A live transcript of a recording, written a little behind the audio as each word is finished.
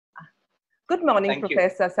Good morning, Thank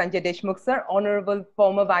Professor Sanjay Deshmukh, sir, Honorable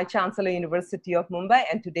former Vice Chancellor, University of Mumbai,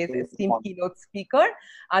 and today's esteemed keynote speaker,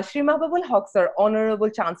 Shri Mahbubul Haq, sir, Honorable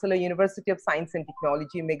Chancellor, University of Science and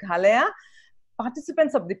Technology, Meghalaya.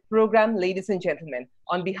 Participants of the program, ladies and gentlemen,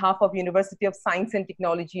 on behalf of University of Science and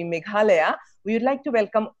Technology, Meghalaya, we would like to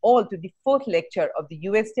welcome all to the fourth lecture of the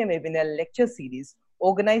USTM Webinar Lecture series,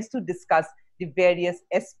 organized to discuss the various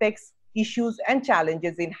aspects, issues and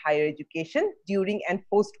challenges in higher education during and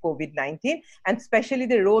post-COVID-19, and especially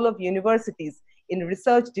the role of universities in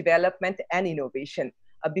research, development and innovation.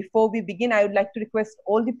 Before we begin, I would like to request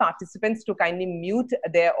all the participants to kindly mute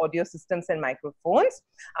their audio systems and microphones.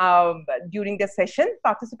 During the session,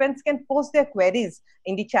 participants can post their queries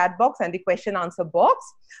in the chat box and the question answer box.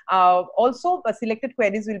 Also, selected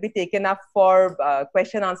queries will be taken up for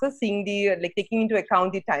question answers, taking into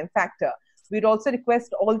account the time factor. We'd also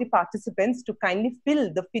request all the participants to kindly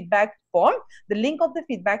fill the feedback form. The link of the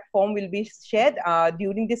feedback form will be shared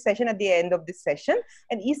during this session at the end of this session,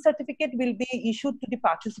 and e-certificate will be issued to the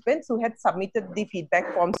participants who had submitted the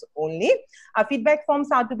feedback forms only. Feedback forms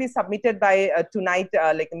are to be submitted by tonight,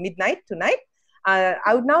 midnight tonight.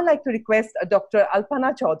 I would now like to request Dr.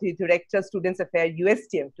 Alpana Chaudhary, Director, Students Affairs,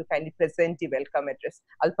 USTM, to kindly present the welcome address.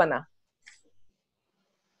 Alpana.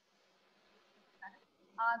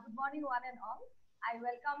 Good morning, one and all. I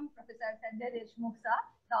welcome Professor Sanjay Deshmukh, sir,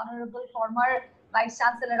 the Honorable former Vice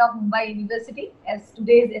Chancellor of Mumbai University, as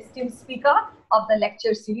today's esteemed speaker of the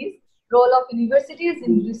lecture series, Role of Universities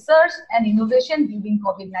in Research and Innovation During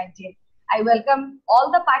COVID-19. I welcome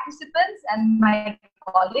all the participants and my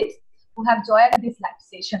colleagues who have joined this live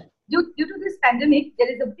session. Due to this pandemic, there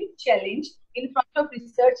is a big challenge in front of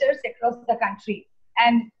researchers across the country.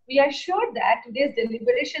 And we are sure that today's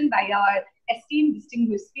deliberation by our esteemed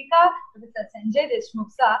distinguished speaker, Professor Sanjay Deshmukh,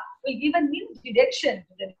 sir, will give a new direction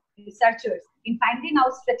to the researchers in finding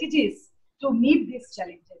out strategies to meet these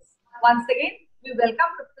challenges. Once again, we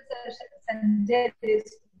welcome Professor Sanjay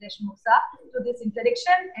Deshmukh, sir, to this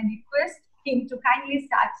introduction and request him to kindly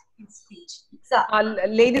start his speech. Sir.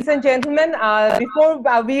 Ladies and gentlemen, before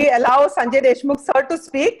we allow Sanjay Deshmukh sir to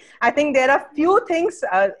speak, I think there are few things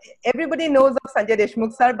everybody knows of Sanjay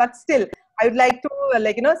Deshmukh sir, but still I would like to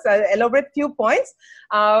elaborate few points.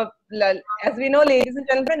 As we know, ladies and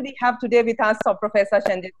gentlemen, we have today with us Professor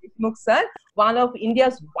Sanjay Deshmukh sir, one of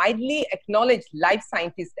India's widely acknowledged life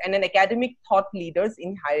scientists and an academic thought leaders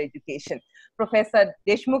in higher education. Professor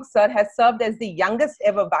Deshmukh sir has served as the youngest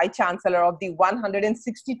ever Vice Chancellor of the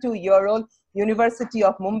 162-year-old University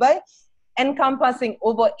of Mumbai, encompassing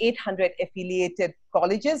over 800 affiliated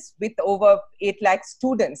colleges with over 8 lakh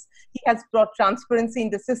students. He has brought transparency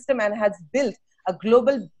in the system and has built a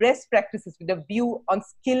global best practices with a view on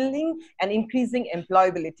skilling and increasing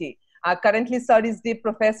employability. Currently, sir is the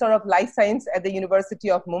Professor of Life Science at the University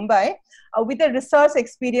of Mumbai, with a research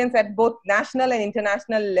experience at both national and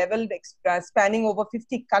international level, spanning over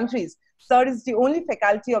 50 countries. Sir is the only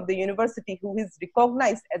faculty of the university who is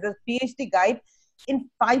recognized as a PhD guide in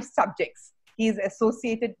 5 subjects. He is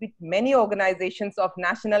associated with many organizations of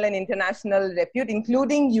national and international repute,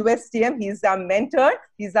 including USTM. He is our mentor,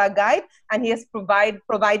 he is our guide, and he is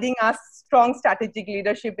providing us strong strategic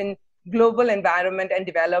leadership in global environment and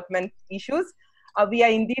development issues. We are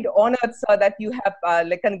indeed honored, sir, that you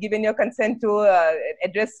have given your consent to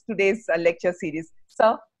address today's lecture series.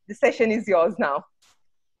 Sir, the session is yours now.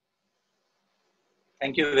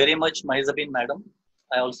 Thank you very much, Mahizabin madam.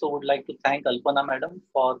 I also would like to thank Alpana madam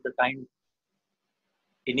for the kind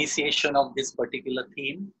initiation of this particular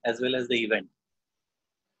theme as well as the event.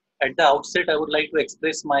 At the outset, I would like to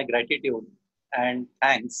express my gratitude and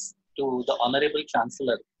thanks to the Honorable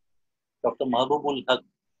Chancellor, Dr. Mahbubul Haq,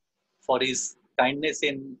 for his kindness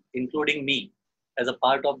in including me as a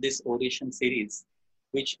part of this oration series,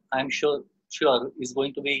 which I'm sure is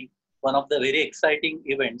going to be one of the very exciting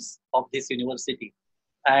events of this university.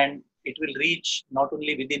 And it will reach not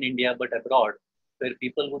only within India, but abroad, where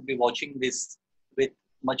people would be watching this with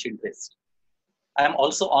much interest. I am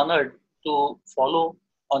also honored to follow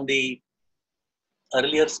on the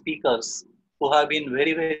earlier speakers who have been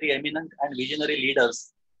very, very eminent and visionary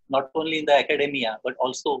leaders, not only in the academia, but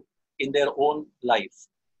also in their own life.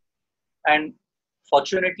 And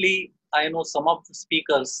fortunately, I know some of the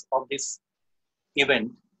speakers of this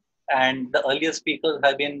event, and the earlier speakers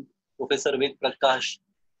have been Professor Ved Prakash,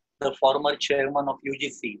 the former chairman of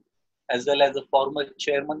UGC, as well as the former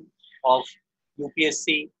chairman of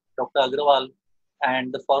UPSC, Dr. Agrawal,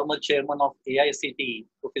 and the former chairman of AICTE,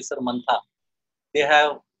 Professor Mantha. They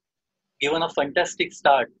have given a fantastic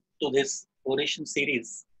start to this oration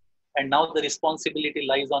series, and now the responsibility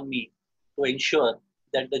lies on me to ensure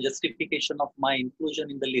that the justification of my inclusion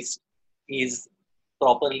in the list is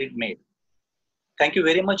properly made. Thank you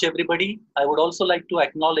very much, everybody. I would also like to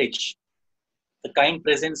acknowledge the kind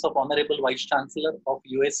presence of Honorable Vice Chancellor of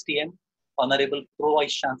USTM, Honorable Pro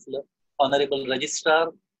Vice Chancellor, Honorable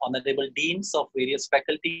Registrar, Honorable Deans of various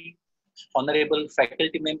faculty, Honorable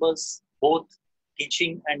faculty members, both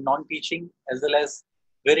teaching and non-teaching, as well as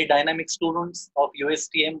very dynamic students of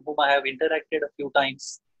USTM whom I have interacted a few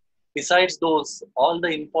times. Besides those, all the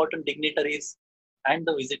important dignitaries and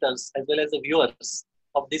the visitors, as well as the viewers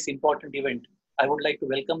of this important event, I would like to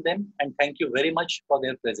welcome them and thank you very much for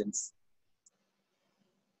their presence.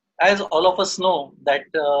 As all of us know that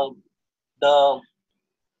the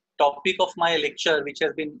topic of my lecture, which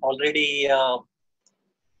has been already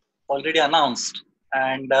announced,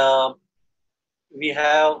 and we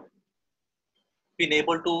have been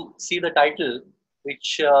able to see the title,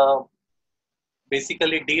 which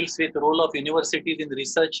basically deals with the role of universities in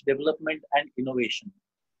research, development, and innovation.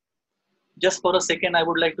 Just for a second, I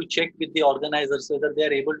would like to check with the organizers whether they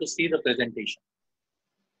are able to see the presentation.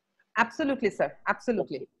 Absolutely, sir.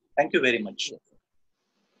 Absolutely. Okay. Thank you very much. Yes.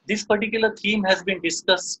 This particular theme has been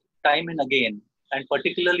discussed time and again, and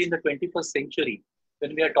particularly in the 21st century,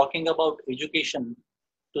 when we are talking about education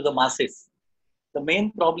to the masses. The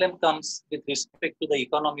main problem comes with respect to the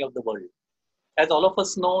economy of the world. As all of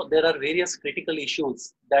us know, there are various critical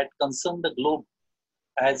issues that concern the globe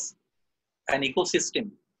as an ecosystem,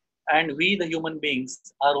 and we, the human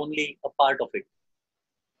beings, are only a part of it.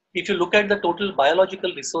 If you look at the total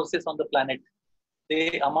biological resources on the planet,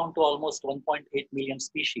 they amount to almost 1.8 million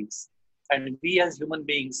species, and we as human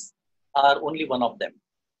beings are only one of them.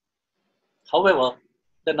 However,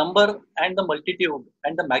 the number and the multitude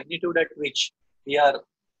and the magnitude at which we are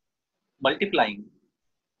multiplying,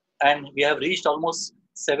 and we have reached almost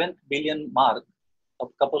 7th billion mark a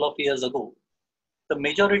couple of years ago. The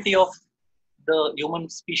majority of the human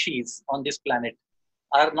species on this planet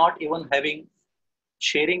are not even having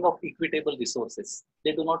sharing of equitable resources.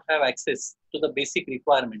 They do not have access to the basic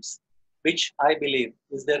requirements, which I believe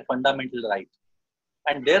is their fundamental right.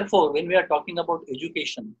 And therefore, when we are talking about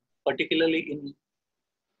education, particularly in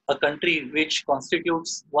a country which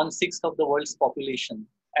constitutes 1/6 of the world's population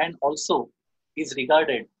and also is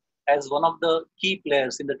regarded as one of the key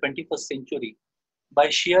players in the 21st century by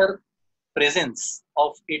sheer presence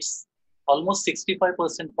of its almost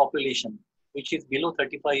 65% population, which is below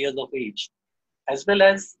 35 years of age, as well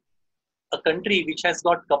as a country which has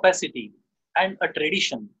got capacity and a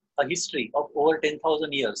tradition, a history of over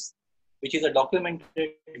 10,000 years, which is a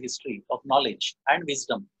documented history of knowledge and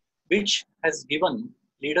wisdom, which has given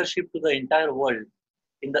leadership to the entire world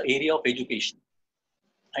in the area of education.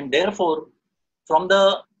 And therefore, from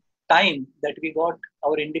the time that we got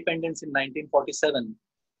our independence in 1947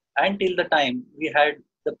 until the time we had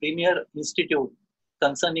the premier institute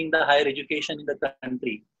concerning the higher education in the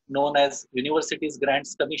country, known as Universities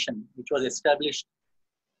Grants Commission, which was established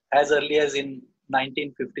as early as in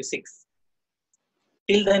 1956.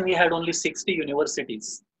 Till then, we had only 60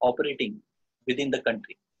 universities operating within the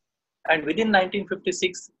country. And within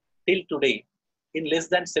 1956 till today, in less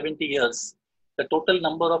than 70 years, the total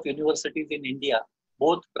number of universities in India,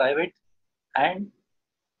 both private and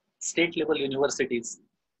state level universities,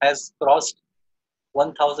 has crossed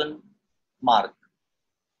 1,000 mark.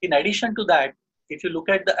 In addition to that, if you look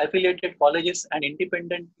at the affiliated colleges and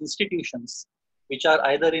independent institutions, which are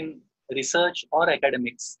either in research or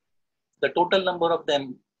academics, the total number of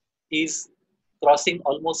them is crossing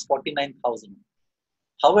almost 49,000.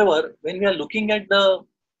 However, when we are looking at the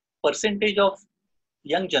percentage of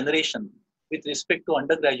young generation with respect to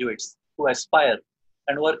undergraduates who aspire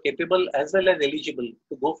and who are capable as well as eligible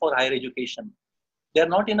to go for higher education, they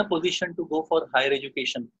are not in a position to go for higher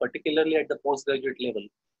education, particularly at the postgraduate level.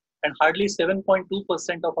 And hardly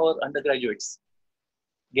 7.2% of our undergraduates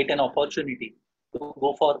get an opportunity to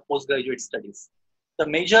go for postgraduate studies. The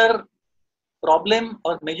major problem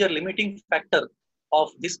or major limiting factor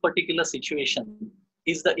of this particular situation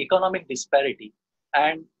is the economic disparity,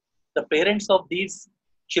 and the parents of these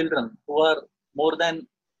children, who are more than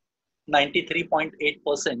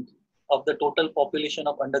 93.8% of the total population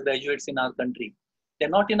of undergraduates in our country, they're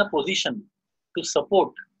not in a position to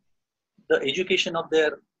support the education of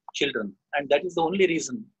their children. And that is the only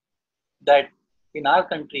reason that in our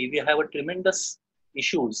country we have a tremendous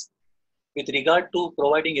issues with regard to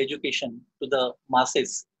providing education to the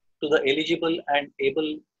masses, to the eligible and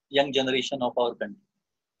able young generation of our country.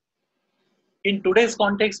 In today's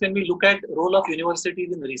context, when we look at role of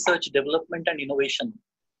universities in research, development, and innovation,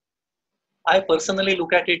 I personally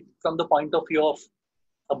look at it from the point of view of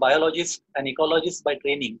a biologist, an ecologist by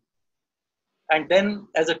training, and then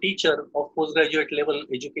as a teacher of postgraduate level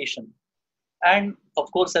education, and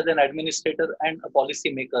of course as an administrator and a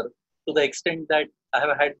policy maker, to the extent that I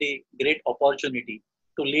have had the great opportunity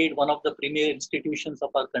to lead one of the premier institutions of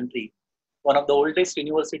our country, one of the oldest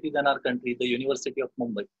universities in our country, the University of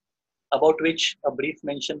Mumbai, about which a brief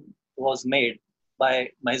mention was made by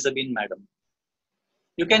Mahzabin Madam.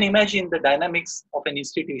 You can imagine the dynamics of an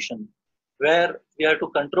institution where we have to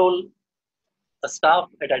control a staff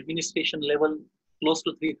at administration level close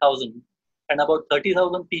to 3,000, and about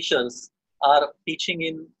 30,000 teachers are teaching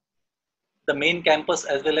in the main campus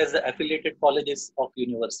as well as the affiliated colleges of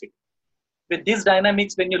university. With these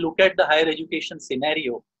dynamics, when you look at the higher education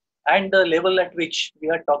scenario and the level at which we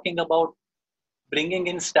are talking about bringing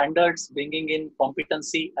in standards, bringing in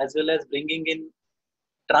competency, as well as bringing in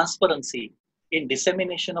transparency in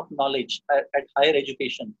dissemination of knowledge at higher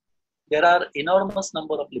education, there are enormous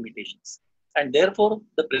number of limitations. And therefore,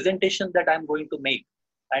 the presentation that I'm going to make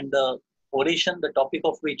and the oration, the topic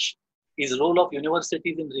of which is role of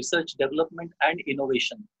universities in research, development, and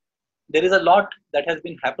innovation. There is a lot that has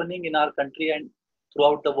been happening in our country and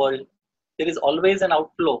throughout the world. There is always an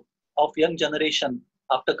outflow of young generation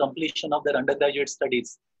after completion of their undergraduate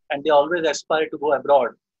studies, and they always aspire to go abroad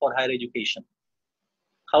for higher education.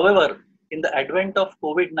 However, in the advent of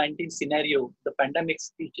COVID-19 scenario, the pandemic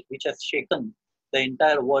which has shaken the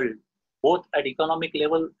entire world, both at economic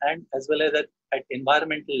level and as well as at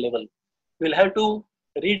environmental level, we'll have to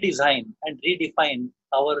redesign and redefine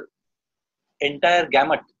our entire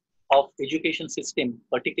gamut of education system,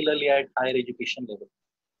 particularly at higher education level.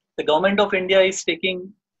 The government of India is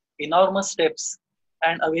taking enormous steps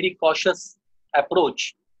and a very cautious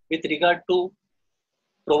approach with regard to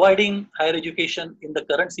providing higher education in the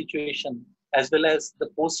current situation as well as the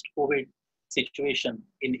post-COVID situation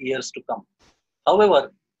in years to come.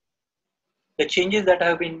 However, the changes that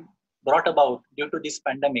have been brought about due to these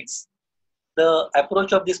pandemics, the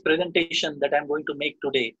approach of this presentation that I'm going to make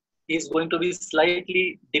today is going to be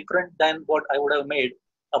slightly different than what I would have made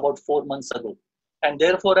about 4 months ago. And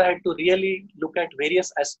therefore, I had to really look at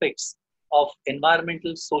various aspects of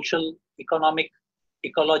environmental, social, economic,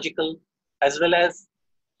 ecological, as well as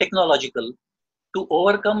technological to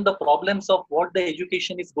overcome the problems of what the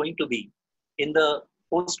education is going to be in the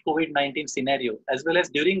post-COVID-19 scenario, as well as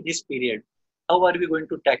during this period. How are we going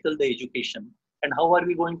to tackle the education, and how are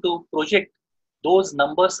we going to project those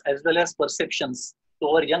numbers as well as perceptions to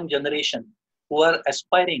our young generation who are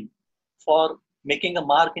aspiring for making a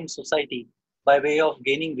mark in society by way of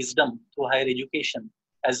gaining wisdom through higher education,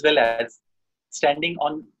 as well as standing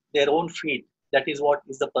on their own feet. That is what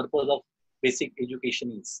is the purpose of basic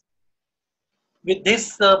education is. With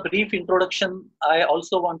this brief introduction, I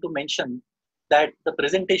also want to mention that the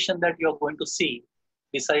presentation that you are going to see,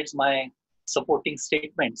 besides my supporting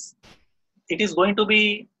statements, it is going to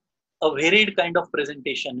be a varied kind of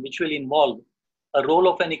presentation which will involve a role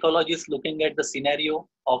of an ecologist looking at the scenario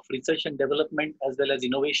of research and development as well as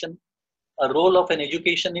innovation, a role of an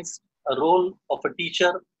educationist, a role of a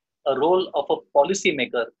teacher, a role of a policy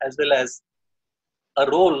maker, as well as a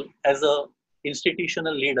role as a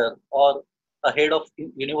institutional leader or a head of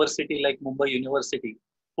university like Mumbai University,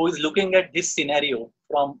 who is looking at this scenario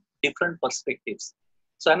from different perspectives.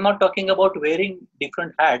 So I'm not talking about wearing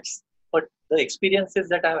different hats, but the experiences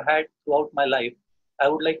that I've had throughout my life, I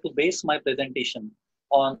would like to base my presentation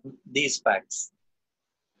on these facts.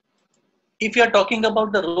 If you are talking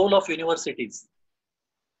about the role of universities,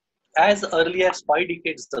 as early as 5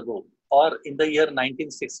 decades ago, or in the year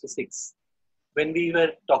 1966, when we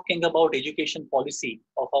were talking about education policy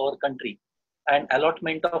of our country and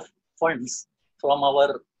allotment of funds from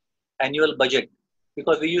our annual budget,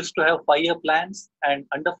 because we used to have 5-year plans, and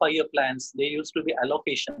under 5-year plans, there used to be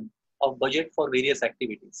allocation of budget for various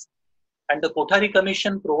activities. And the Kothari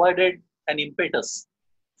Commission provided an impetus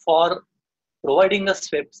for providing a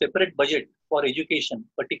separate budget for education,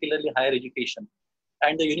 particularly higher education.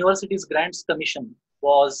 And the Universities Grants Commission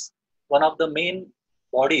was one of the main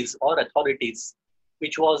bodies or authorities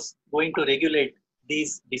which was going to regulate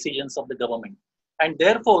these decisions of the government. And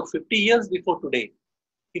therefore, 50 years before today,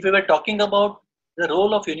 if we were talking about the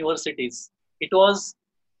role of universities, it was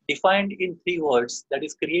defined in 3 words, that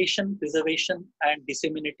is creation, preservation, and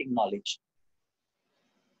disseminating knowledge.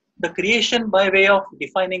 The creation, by way of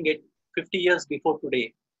defining it 50 years before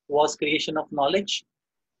today, was creation of knowledge.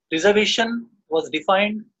 Preservation was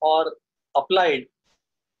defined or applied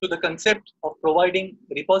to the concept of providing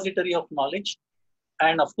repository of knowledge.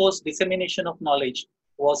 And of course, dissemination of knowledge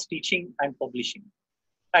was teaching and publishing.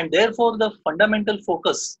 And therefore, the fundamental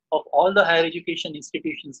focus of all the higher education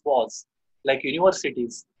institutions was, like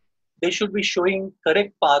universities, they should be showing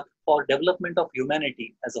correct path for development of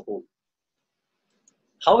humanity as a whole.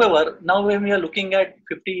 However, now when we are looking at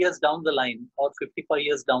 50 years down the line or 55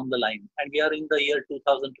 years down the line, and we are in the year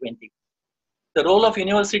 2020, the role of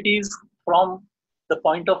universities from the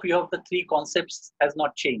point of view of the three concepts has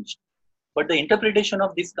not changed, but the interpretation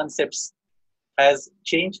of these concepts has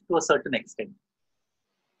changed to a certain extent.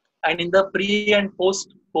 And in the pre and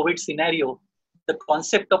post COVID scenario, the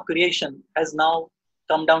concept of creation has now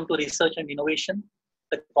come down to research and innovation.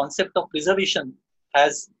 The concept of preservation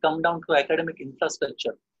has come down to academic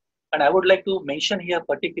infrastructure. And I would like to mention here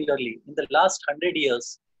particularly in the last 100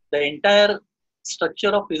 years, the entire structure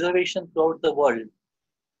of preservation throughout the world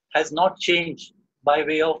has not changed by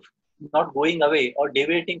way of not going away or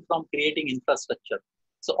deviating from creating infrastructure.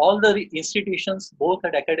 So all the institutions, both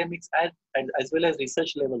at academics as well as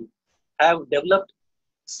research level, have developed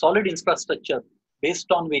solid infrastructure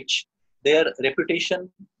based on which their reputation,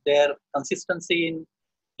 their consistency in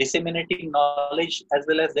disseminating knowledge, as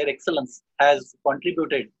well as their excellence has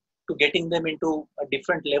contributed to getting them into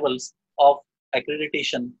different levels of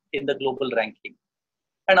accreditation in the global ranking.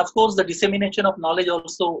 And of course, the dissemination of knowledge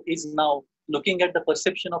also is now looking at the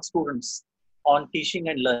perception of students on teaching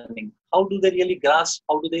and learning. How do they really grasp?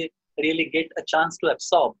 How do they really get a chance to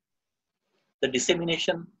absorb the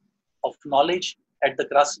dissemination of knowledge at the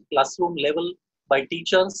classroom level by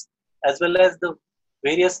teachers, as well as the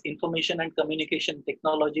various information and communication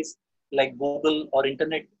technologies like Google or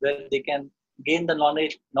internet, where they can gain the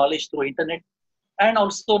knowledge through internet, and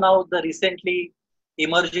also now the recently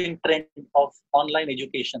emerging trend of online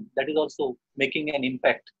education that is also making an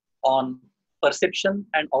impact on perception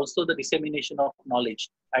and also the dissemination of knowledge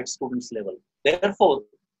at students level. Therefore,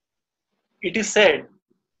 it is said,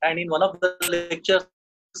 and in one of the lectures,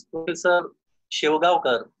 Professor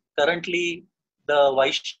Shevgaonkar, currently the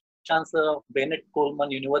Vice Chancellor of Bennett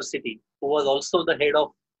Coleman University, who was also the head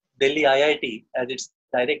of Delhi IIT as its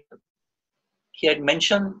director, he had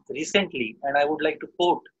mentioned recently, and I would like to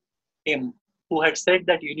quote him, who had said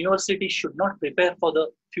that universities should not prepare for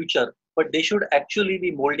the future, but they should actually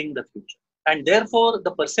be molding the future. And therefore,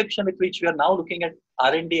 the perception with which we are now looking at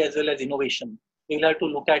R&D as well as innovation, we will have to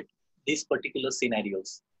look at these particular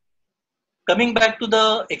scenarios. Coming back to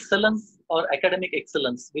the excellence or academic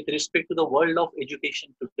excellence with respect to the world of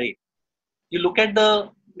education today, you look at the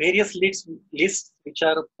various lists which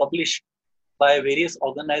are published by various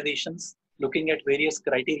organizations looking at various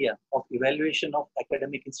criteria of evaluation of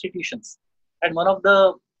academic institutions. And one of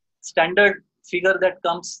the standard figure that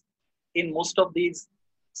comes in most of these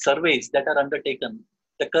surveys that are undertaken,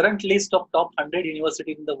 the current list of top 100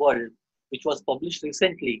 universities in the world, which was published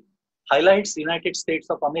recently, highlights United States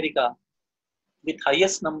of America with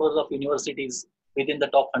highest numbers of universities within the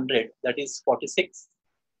top 100, that is 46,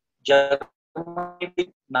 Germany with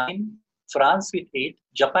 9, France with 8,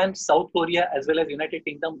 Japan, South Korea, as well as United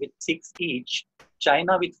Kingdom with 6 each,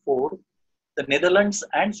 China with 4, the Netherlands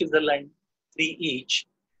and Switzerland 3 each,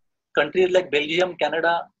 countries like Belgium,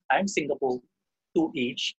 Canada, and Singapore 2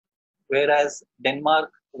 each, whereas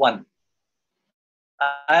Denmark 1.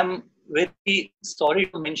 I am very sorry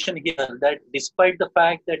to mention here that despite the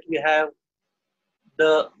fact that we have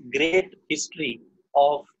the great history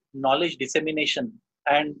of knowledge dissemination,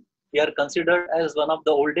 and we are considered as one of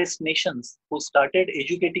the oldest nations who started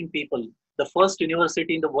educating people. The first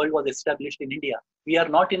university in the world was established in India. We are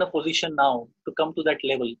not in a position now to come to that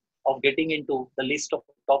level of getting into the list of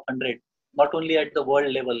top 100, not only at the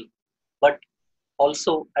world level, but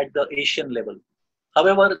also at the Asian level.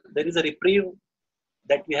 However, there is a reprieve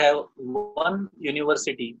that we have one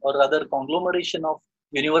university, or rather conglomeration of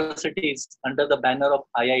universities under the banner of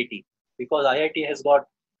IIT, because IIT has got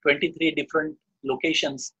 23 different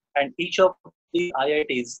locations, and each of the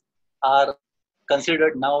IITs are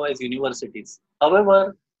considered now as universities.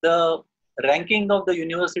 However, the ranking of the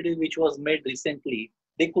universities which was made recently,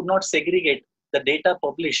 they could not segregate the data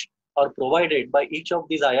published or provided by each of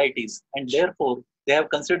these IITs, and therefore they have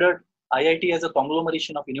considered IIT as a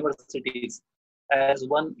conglomeration of universities as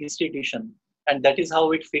one institution, and that is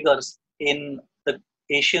how it figures in the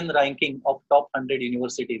Asian ranking of top 100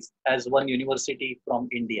 universities as one university from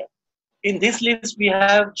India. In this list, we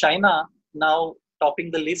have China now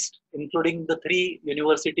topping the list, including the 3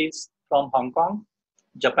 universities from Hong Kong,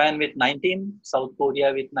 Japan with 19, South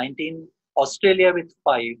Korea with 19, Australia with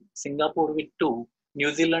 5, Singapore with 2,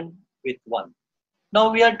 New Zealand with 1.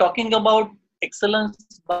 Now we are talking about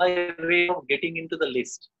excellence by way of getting into the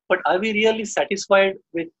list. But are we really satisfied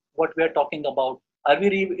with what we are talking about? Are we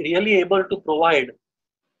really able to provide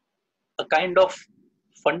a kind of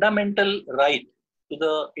fundamental right to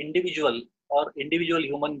the individual or individual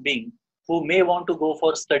human being who may want to go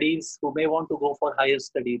for studies, who may want to go for higher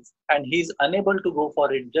studies, and he is unable to go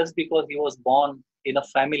for it just because he was born in a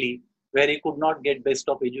family where he could not get best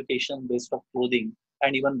of education, best of clothing,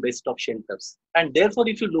 and even best of shelters. And therefore,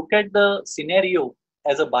 if you look at the scenario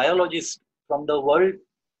as a biologist from the world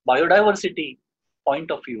biodiversity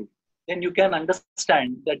point of view, then you can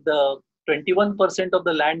understand that the 21% of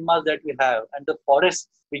the land mass that we have and the forests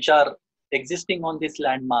which are existing on this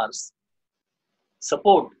land mass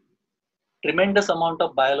support tremendous amount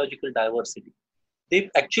of biological diversity. They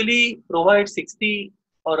actually provide 60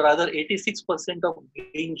 or rather 86% of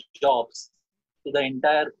green jobs to the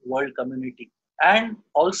entire world community. And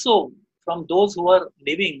also from those who are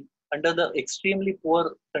living under the extremely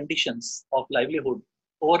poor conditions of livelihood,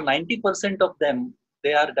 over 90% of them,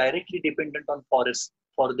 they are directly dependent on forests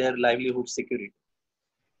for their livelihood security.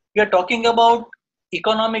 We are talking about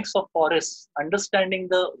economics of forests, understanding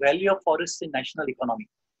the value of forests in national economy.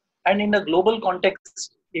 And in a global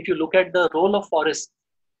context, if you look at the role of forests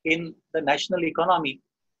in the national economy,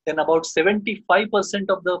 then about 75%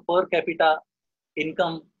 of the per capita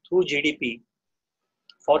income through GDP,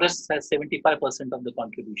 forests has 75% of the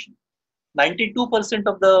contribution. 92%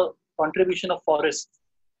 of the contribution of forests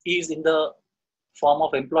is in the form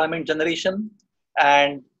of employment generation.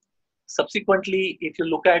 And subsequently, if you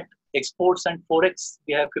look at exports and forex,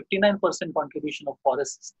 we have 59% contribution of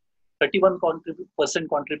forests, 31%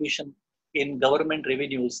 contribution in government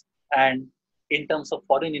revenues, and in terms of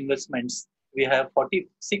foreign investments, we have 46%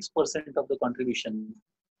 of the contribution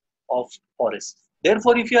of forests.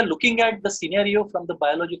 Therefore, if you are looking at the scenario from the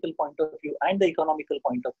biological point of view and the economical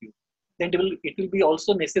point of view, then it will be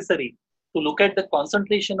also necessary to look at the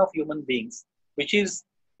concentration of human beings, which is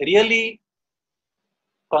really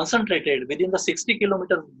concentrated within the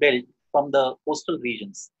 60-kilometer belt from the coastal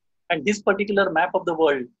regions. And this particular map of the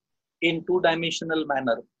world in two-dimensional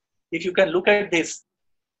manner, if you can look at this,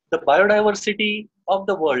 the biodiversity of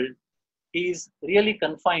the world is really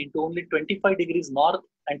confined to only 25 degrees north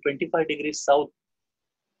and 25 degrees south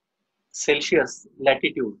Celsius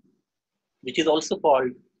latitude, which is also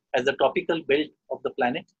called as the tropical belt of the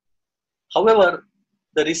planet. However,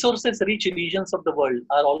 the resources-rich regions of the world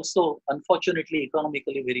are also unfortunately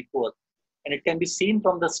economically very poor. And it can be seen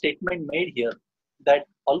from the statement made here that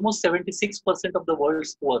almost 76% of the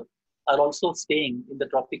world's poor are also staying in the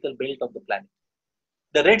tropical belt of the planet.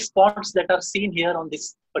 The red spots that are seen here on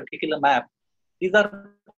this particular map, these are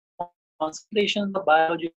concentrations of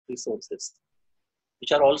biological resources,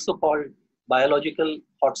 which are also called biological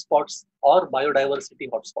hotspots or biodiversity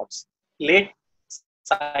hotspots. Late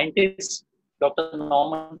scientist Dr.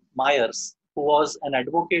 Norman Myers, who was an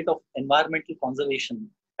advocate of environmental conservation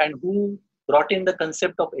and who brought in the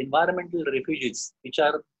concept of environmental refugees, which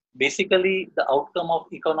are basically the outcome of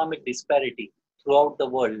economic disparity throughout the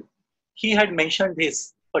world. He had mentioned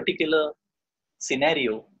this particular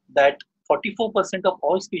scenario that 44% of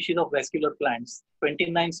all species of vascular plants,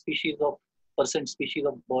 29% species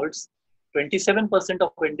of birds, 27%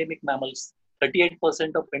 of endemic mammals,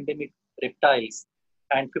 38% of endemic reptiles,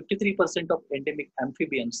 and 53% of endemic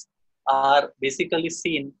amphibians are basically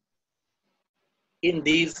seen in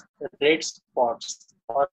these red spots,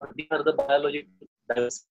 or these are the biological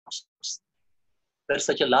diversity spots, where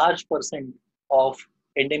such a large percent of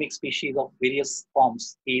endemic species of various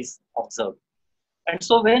forms is observed. And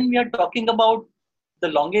so when we are talking about the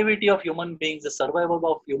longevity of human beings, the survival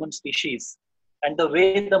of human species, and the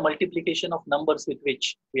way the multiplication of numbers with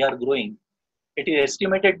which we are growing, it is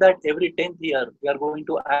estimated that every 10th year, we are going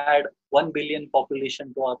to add 1 billion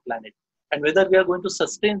population to our planet. And whether we are going to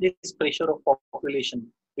sustain this pressure of population,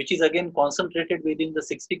 which is again concentrated within the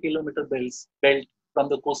 60-kilometer belt from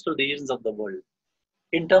the coastal regions of the world.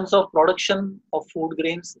 In terms of production of food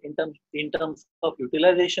grains, in terms of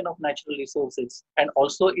utilization of natural resources, and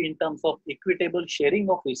also in terms of equitable sharing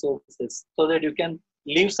of resources, so that you can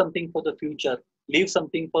leave something for the future, leave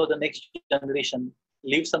something for the next generation,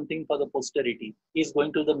 leave something for the posterity, is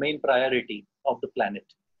going to be the main priority of the planet.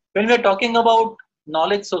 When we are talking about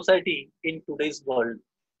knowledge society in today's world,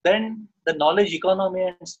 then the knowledge economy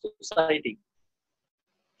and society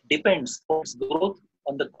depends for its growth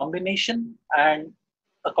on the combination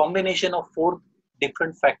of 4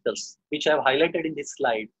 different factors, which I have highlighted in this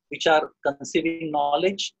slide, which are conceiving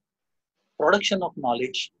knowledge, production of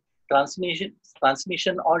knowledge,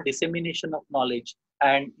 transmission or dissemination of knowledge,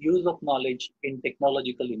 and use of knowledge in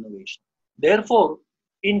technological innovation. Therefore,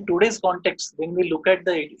 in today's context, when we look at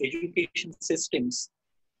the education systems,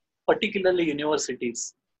 particularly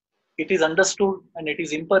universities, it is understood and it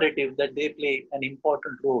is imperative that they play an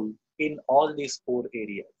important role in all these 4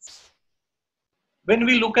 areas. When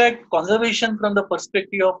we look at conservation from the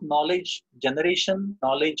perspective of knowledge generation,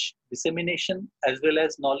 knowledge dissemination, as well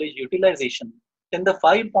as knowledge utilization, then the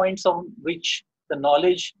 5 points on which the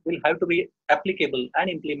knowledge will have to be applicable and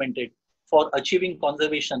implemented for achieving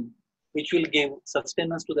conservation, which will give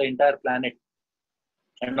sustenance to the entire planet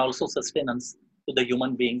and also sustenance to the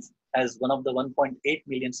human beings as one of the 1.8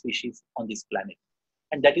 million species on this planet.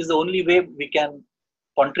 And that is the only way we can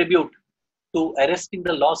contribute to arresting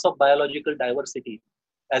the loss of biological diversity,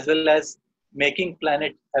 as well as making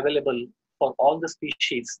planet available for all the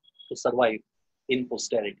species to survive in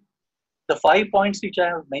posterity. The 5 points which I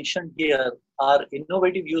have mentioned here are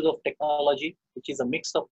innovative use of technology, which is a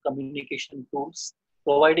mix of communication tools,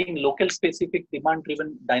 providing local specific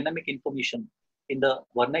demand-driven dynamic information in the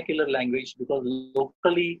vernacular language, because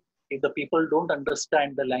locally, if the people don't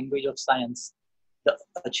understand the language of science, the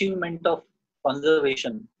achievement of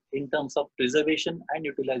conservation in terms of preservation and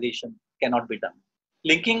utilization cannot be done.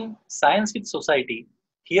 Linking science with society,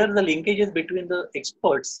 here the linkages between the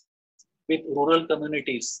experts with rural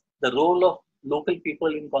communities, the role of local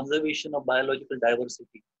people in conservation of biological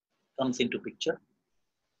diversity comes into picture.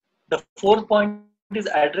 The fourth point is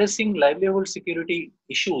addressing livelihood security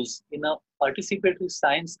issues in a participatory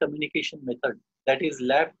science communication method, that is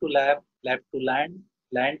lab to lab, lab to land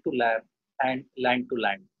to lab, and land to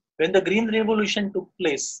land. When the Green Revolution took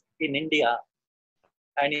place in India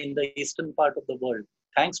and in the eastern part of the world,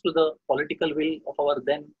 thanks to the political will of our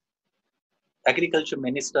then Agriculture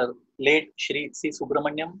Minister, late Shri C.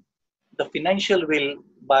 Subramaniam, the financial will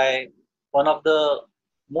by one of the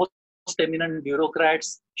most eminent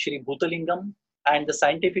bureaucrats, Shri Bhutalingam, and the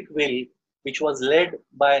scientific will, which was led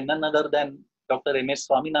by none other than Dr. M.S.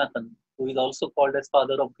 Swaminathan, who is also called as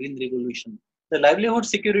father of Green Revolution. The livelihood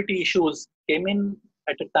security issues came in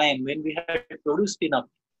at a time when we had produced enough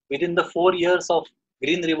within the 4 years of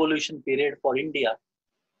Green Revolution period for India.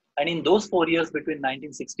 And in those 4 years between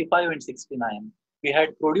 1965 and 69, we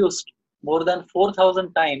had produced more than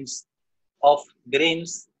 4,000 times of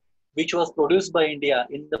grains which was produced by India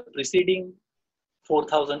in the preceding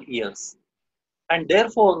 4,000 years. And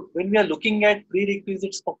therefore, when we are looking at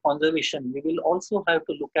prerequisites for conservation, we will also have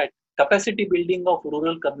to look at capacity building of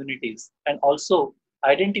rural communities and also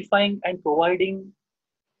identifying and providing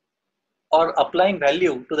or applying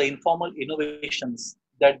value to the informal innovations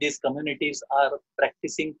that these communities are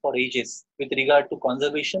practicing for ages with regard to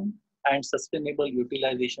conservation and sustainable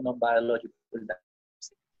utilization of biological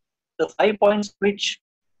diversity. The 5 points which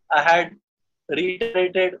I had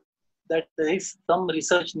reiterated that there is some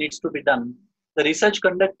research needs to be done. The research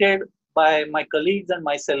conducted by my colleagues and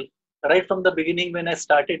myself right from the beginning when I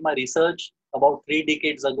started my research about 3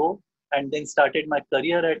 decades ago and then started my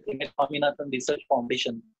career at M.S. Swaminathan Research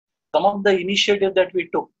Foundation. Some of the initiatives that we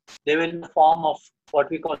took, they were in the form of what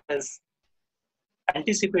we call as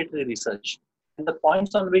anticipatory research. And the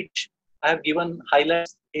points on which I have given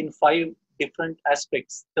highlights in 5 different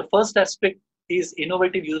aspects. The first aspect is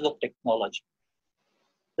innovative use of technology.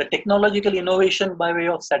 The technological innovation by way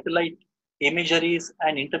of satellite imageries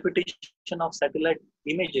and interpretation of satellite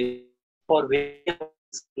images for various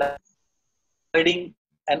providing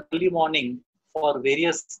an early warning for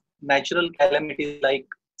various natural calamities like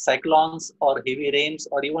cyclones or heavy rains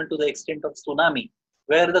or even to the extent of tsunami,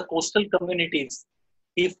 where the coastal communities,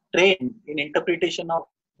 if trained in interpretation of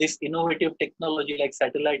this innovative technology like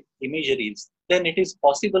satellite imageries, then it is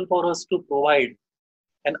possible for us to provide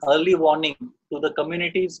an early warning to the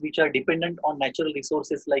communities which are dependent on natural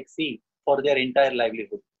resources like sea for their entire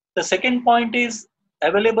livelihood. The second point is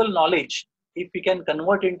available knowledge, if we can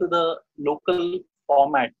convert into the local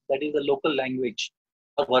format, that is the local language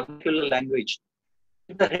or vernacular language,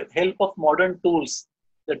 with the help of modern tools,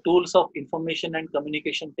 the tools of information and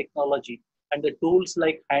communication technology, and the tools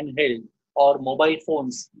like handheld or mobile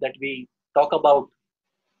phones that we talk about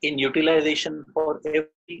in utilization for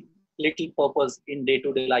every little purpose in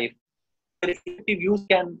day-to-day life. Their effective use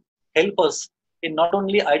can help us in not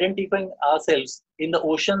only identifying ourselves in the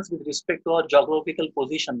oceans with respect to our geographical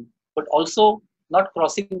position, but also not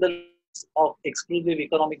crossing the limits of exclusive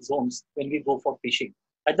economic zones when we go for fishing.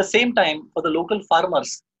 At the same time, for the local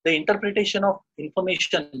farmers, the interpretation of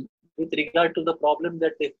information with regard to the problem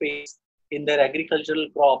that they face in their agricultural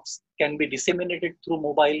crops can be disseminated through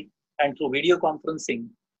mobile and through video conferencing.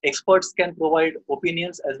 Experts can provide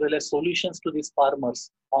opinions as well as solutions to these farmers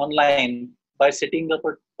online by setting up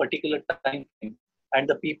a particular time frame, and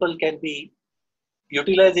the people can be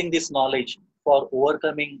utilizing this knowledge for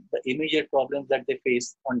overcoming the immediate problems that they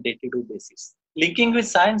face on day-to-day basis. Linking with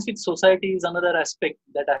science with society is another aspect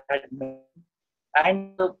that I had mentioned.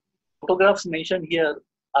 And the photographs mentioned here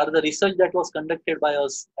are the research that was conducted by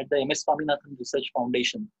us at the M.S. Swaminathan Research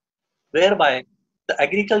Foundation, whereby the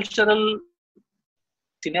agricultural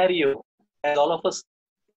scenario, as all of us,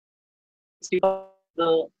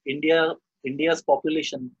 the India India's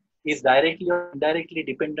population is directly or indirectly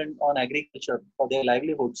dependent on agriculture for their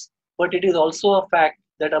livelihoods. But it is also a fact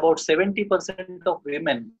that about 70% of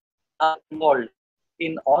women are involved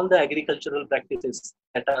in all the agricultural practices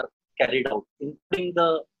that are carried out, including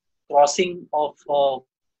the crossing of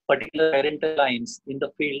particular parental lines in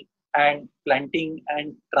the field and planting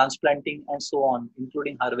and transplanting and so on,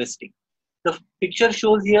 including harvesting. The picture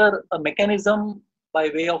shows here a mechanism by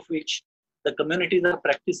way of which the communities are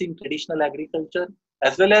practicing traditional agriculture,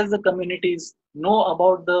 as well as the communities know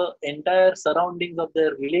about the entire surroundings of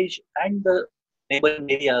their village and the neighboring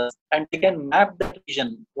areas, and they can map that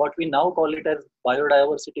region, what we now call it as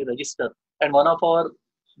biodiversity register. And one of our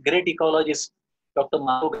great ecologists, Dr.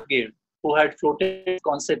 Mahavir, who had floated the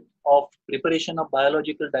concept of preparation of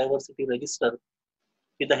biological diversity register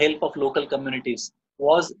with the help of local communities,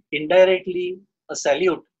 was indirectly a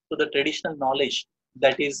salute to the traditional knowledge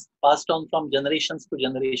that is passed on from generations to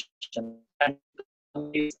generation, and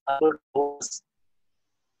communities are able to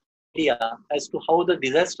idea as to how the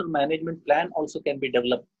disaster management plan also can be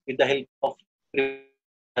developed with the help of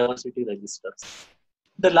biodiversity registers.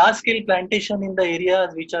 The large-scale plantation in the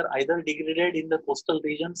areas which are either degraded in the coastal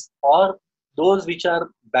regions or those which are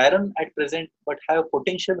barren at present but have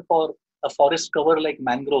potential for a forest cover like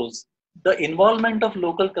mangroves, the involvement of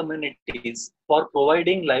local communities for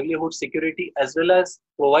providing livelihood security as well as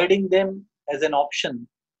providing them as an option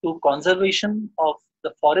to conservation of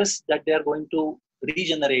the forests that they are going to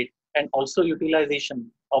regenerate, and also utilization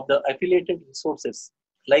of the affiliated resources,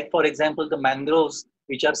 like for example the mangroves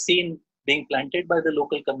which are seen being planted by the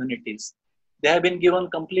local communities. They have been given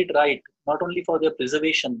complete right not only for their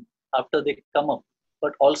preservation after they come up,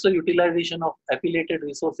 but also utilization of affiliated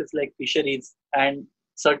resources like fisheries and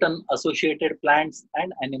certain associated plants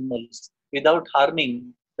and animals without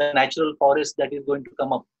harming the natural forest that is going to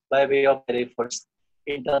come up by way of their efforts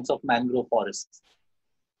in terms of mangrove forests.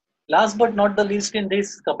 Last but not the least in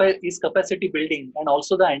this is capacity building and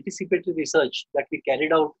also the anticipatory research that we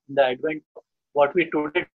carried out in the advent of what we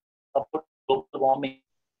today about global warming.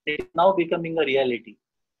 It is now becoming a reality.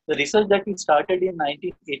 The research that we started in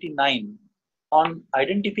 1989 on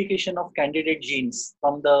identification of candidate genes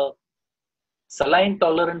from the saline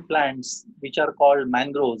tolerant plants which are called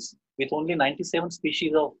mangroves, with only 97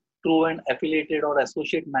 species of true and affiliated or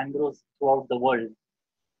associate mangroves throughout the world.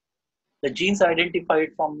 The genes identified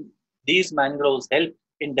from these mangroves helped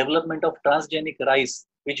in development of transgenic rice,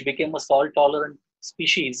 which became a salt-tolerant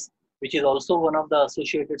species, which is also one of the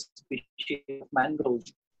associated species of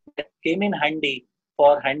mangroves that came in handy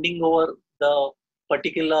for handing over the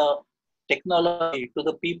particular technology to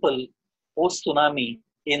the people post-tsunami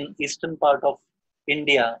in eastern part of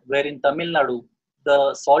India, where in Tamil Nadu,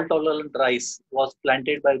 the salt-tolerant rice was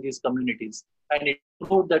planted by these communities. And it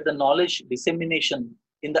proved that the knowledge dissemination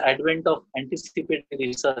in the advent of anticipatory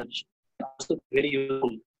research also very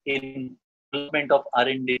useful in development of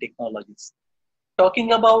R&D technologies.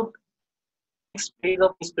 Talking about next phase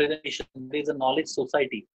of this presentation, there is a knowledge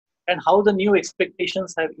society and how the new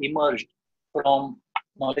expectations have emerged from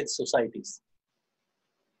knowledge societies.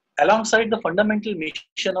 Alongside the fundamental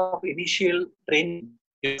mission of initial training,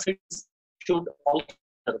 universities should also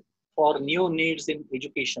for new needs in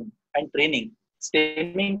education and training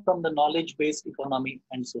stemming from the knowledge-based economy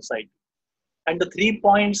and society. And the 3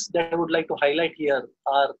 points that I would like to highlight here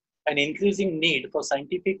are an increasing need for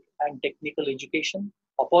scientific and technical education,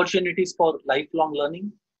 opportunities for lifelong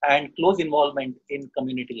learning, and close involvement in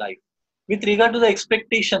community life. With regard to the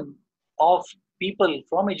expectation of people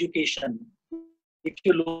from education, if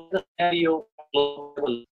you look at the scenario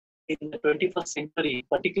global in the 21st century,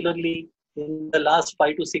 particularly in the last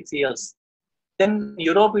 5 to 6 years, then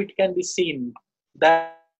Europe it can be seen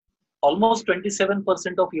that almost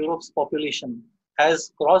 27% of Europe's population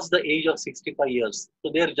has crossed the age of 65 years.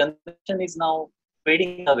 So their generation is now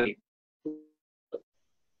fading away.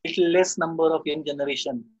 Little less number of young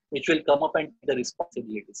generation which will come up and take the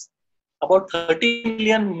responsibilities. About 30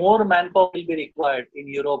 million more manpower will be required in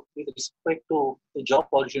Europe with respect to the job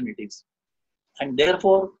opportunities. And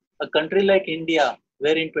therefore, a country like India,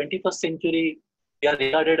 where in 21st century we are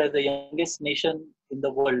regarded as the youngest nation in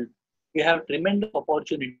the world, we have tremendous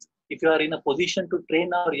opportunities if you are in a position to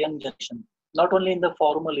train our young generation, not only in the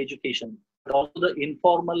formal education, but also the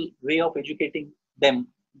informal way of educating them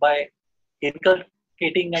by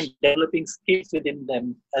inculcating and developing skills within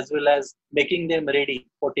them, as well as making them ready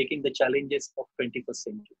for taking the challenges of 21st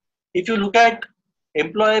century. If you look at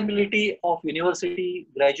employability of university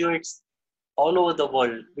graduates all over the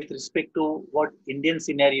world with respect to what Indian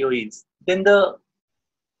scenario is, then the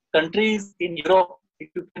countries in Europe, if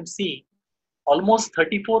you can see, almost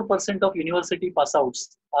 34% of university pass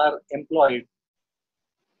outs are employed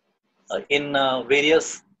in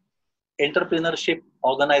various entrepreneurship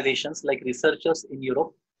organizations like researchers in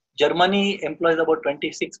Europe. Germany employs about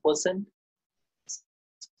 26%,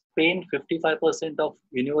 Spain 55% of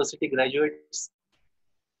university graduates.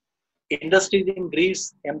 Industries in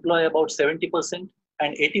Greece employ about 70%,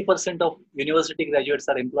 and 80% of university graduates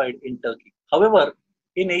are employed in Turkey. However,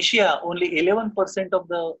 in Asia, only 11% of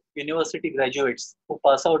the university graduates who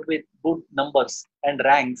pass out with good numbers and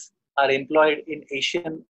ranks are employed in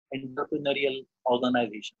Asian entrepreneurial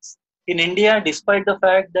organizations. In India, despite the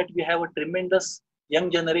fact that we have a tremendous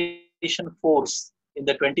young generation force in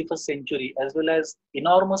the 21st century, as well as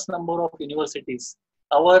enormous number of universities,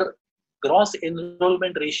 our gross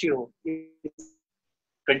enrollment ratio is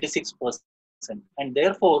 26%. And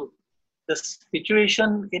therefore, the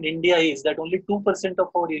situation in India is that only 2% of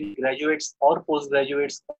our graduates or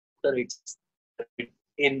postgraduates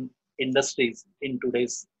in industries in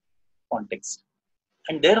today's context.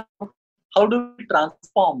 And therefore, how do we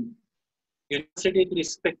transform university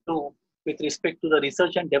with respect to the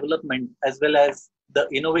research and development as well as the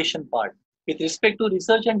innovation part? With respect to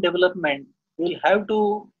research and development, we will have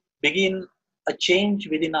to begin a change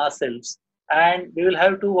within ourselves, and we will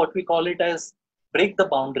have to what we call it as break the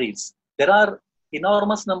boundaries. There are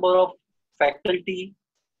enormous number of faculty,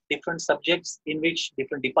 different subjects in which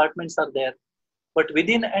different departments are there, but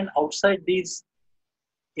within and outside these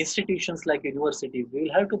institutions like universities, we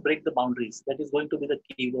will have to break the boundaries. That is going to be the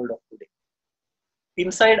key word of today.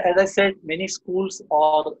 Inside, as I said, many schools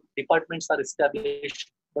or departments are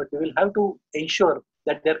established, but we will have to ensure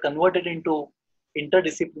that they are converted into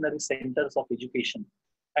interdisciplinary centers of education.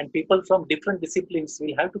 And people from different disciplines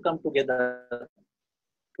will have to come together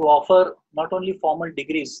to offer not only formal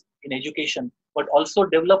degrees in education, but also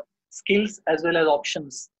develop skills as well as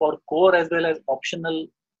options for core as well as optional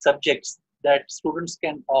subjects that students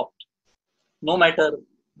can opt, no matter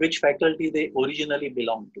which faculty they originally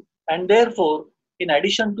belong to. And therefore, in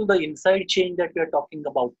addition to the inside change that we are talking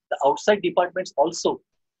about, the outside departments also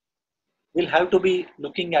will have to be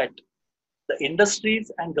looking at the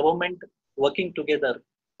industries and government working together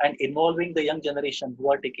and involving the young generation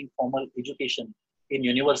who are taking formal education in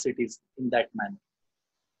universities in that manner.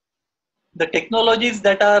 The technologies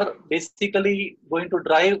that are basically going to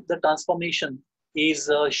drive the transformation is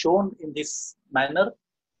shown in this manner,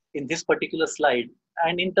 in this particular slide.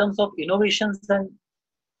 And in terms of innovations and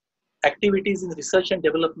activities in research and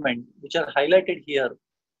development, which are highlighted here,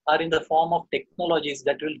 are in the form of technologies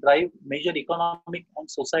that will drive major economic and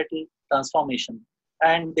societal transformation.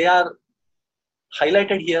 And they are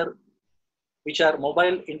highlighted here, which are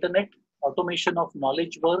mobile internet, automation of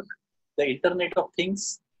knowledge work, the Internet of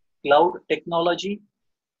Things, cloud technology,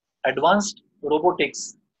 advanced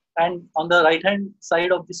robotics. And on the right hand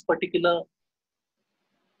side of this particular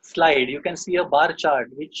slide, you can see a bar chart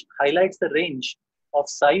which highlights the range of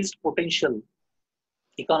sized potential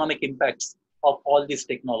economic impacts of all these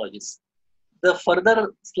technologies. The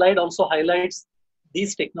further slide also highlights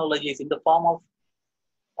these technologies in the form of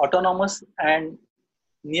autonomous and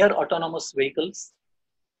near autonomous vehicles,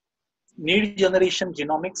 need generation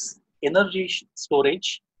genomics, energy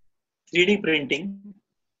storage, 3D printing,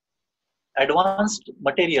 advanced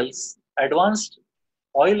materials, advanced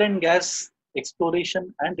oil and gas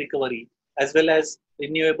exploration and recovery, as well as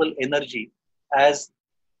renewable energy as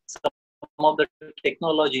some of the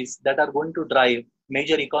technologies that are going to drive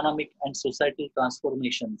major economic and societal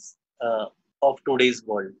transformations of today's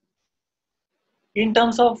world. In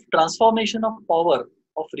terms of transformation of power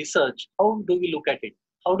of research, how do we look at it?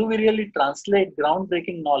 How do we really translate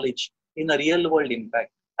groundbreaking knowledge in a real world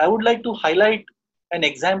impact? I would like to highlight an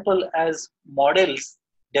example as models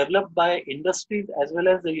developed by industries as well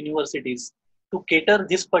as the universities to cater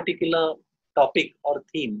this particular topic or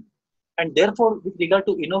theme. And therefore, with regard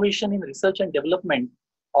to innovation in research and development,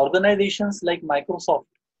 organizations like Microsoft,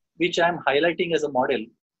 which I am highlighting as a model,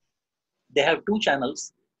 they have two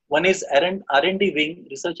channels. One is R&D wing,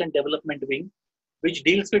 research and development wing, which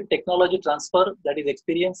deals with technology transfer, that is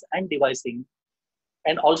experience and devising.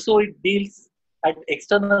 And also it deals at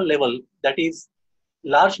external level, that is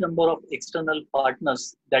large number of external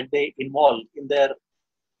partners that they involve in their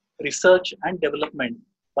research and development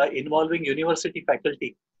by involving university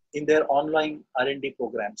faculty in their online R&D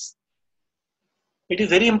programs. It is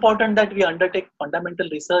very important that we undertake fundamental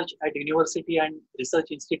research at university and research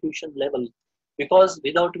institution level, because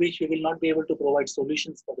without which we will not be able to provide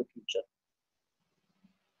solutions for the future.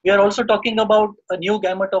 We are also talking about a new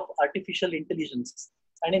gamut of artificial intelligence.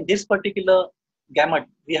 And in this particular gamut,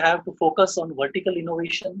 we have to focus on vertical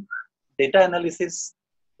innovation, data analysis,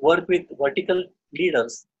 work with vertical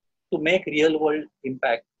leaders to make real world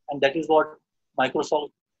impact. And that is what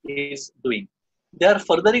Microsoft is doing. They are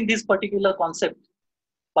furthering this particular concept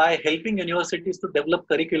by helping universities to develop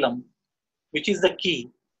curriculum, which is the key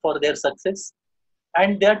for their success.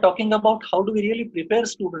 And they are talking about how do we really prepare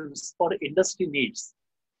students for industry needs.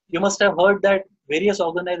 You must have heard that various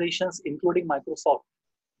organizations, including Microsoft,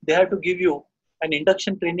 they have to give you an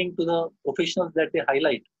induction training to the professionals that they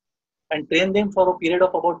highlight and train them for a period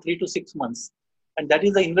of about 3 to 6 months. And that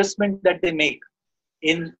is the investment that they make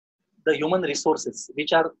in the human resources,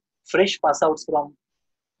 which are fresh pass outs from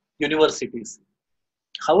universities.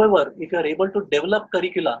 However, if you are able to develop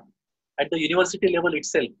curricula at the university level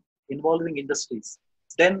itself involving industries,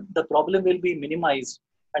 then the problem will be minimized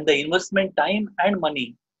and the investment time and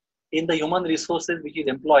money in the human resources which is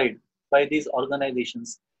employed by these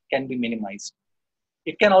organizations can be minimized.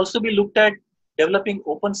 It can also be looked at developing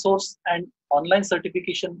open source and online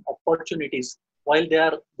certification opportunities while they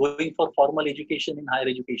are going for formal education in higher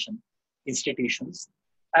education institutions.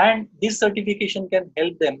 And this certification can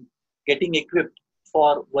help them getting equipped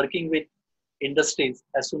for working with industries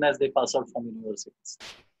as soon as they pass out from universities.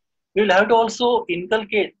 We will have to also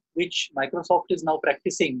inculcate, which Microsoft is now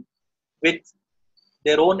practicing with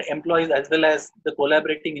their own employees as well as the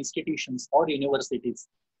collaborating institutions or universities,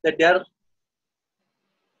 that they are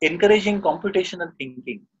encouraging computational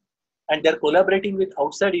thinking and they're collaborating with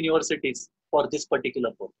outside universities for this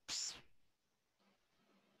particular purpose.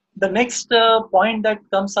 The next point that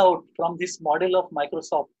comes out from this model of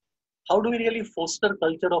Microsoft, how do we really foster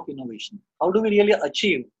culture of innovation? How do we really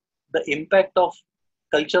achieve the impact of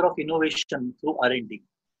culture of innovation through R&D?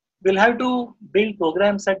 We'll have to build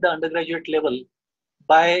programs at the undergraduate level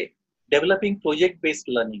by developing project-based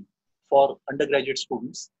learning for undergraduate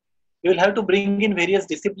students. We will have to bring in various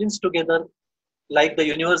disciplines together, like the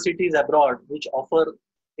universities abroad, which offer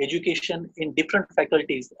education in different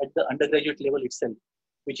faculties at the undergraduate level itself,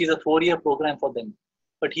 which is a 4-year program for them.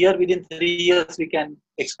 But here within 3 years, we can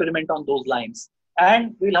experiment on those lines.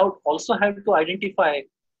 And we'll also have to identify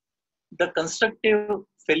the constructive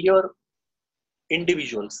failure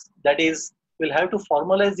individuals. That is, we'll have to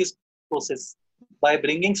formalize this process by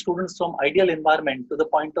bringing students from ideal environment to the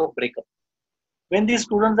point of breakup. When these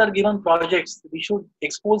students are given projects, we should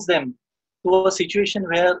expose them to a situation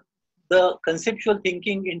where the conceptual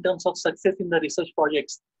thinking in terms of success in the research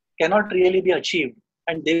projects cannot really be achieved,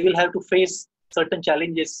 and they will have to face certain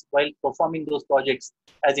challenges while performing those projects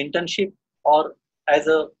as internship or as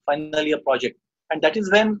a final year project. And that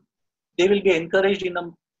is when they will be encouraged in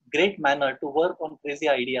a great manner to work on crazy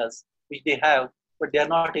ideas which they have, but they are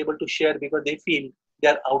not able to share because they feel they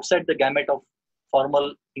are outside the gamut of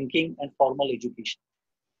formal thinking and formal education.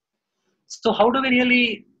 So how do we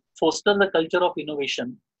really foster the culture of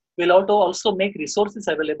innovation? We'll have to also make resources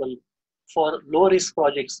available for low risk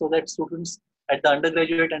projects so that students at the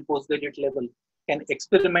undergraduate and postgraduate level can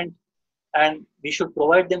experiment, and we should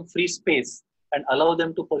provide them free space and allow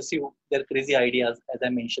them to pursue their crazy ideas, as I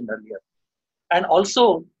mentioned earlier. And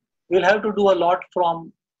also, we'll have to do a lot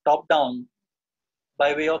from top down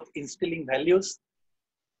by way of instilling values,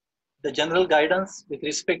 the general guidance with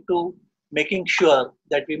respect to making sure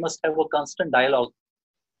that we must have a constant dialogue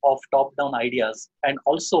of top-down ideas, and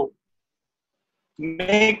also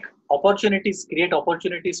make opportunities, create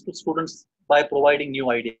opportunities to students by providing new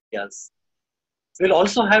ideas. We'll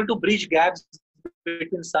also have to bridge gaps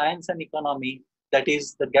between science and economy, that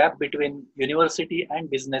is the gap between university and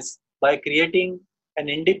business, by creating an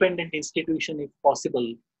independent institution if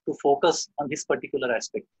possible to focus on this particular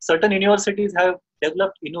aspect. Certain universities have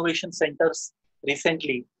developed innovation centers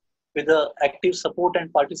recently with the active support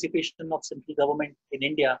and participation of central government in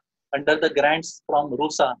India under the grants from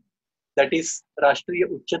RUSA, that is Rashtriya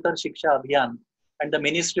Uchchatar Shiksha Abhiyan, and the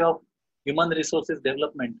Ministry of Human Resources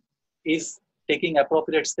Development is taking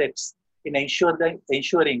appropriate steps in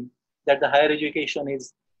ensuring that the higher education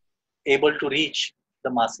is able to reach the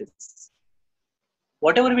masses.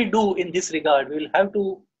 Whatever we do in this regard, we will have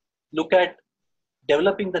to look at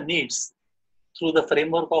developing the needs through the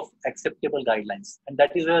framework of acceptable guidelines. And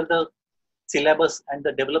that is where the syllabus and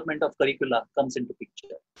the development of curricula comes into picture.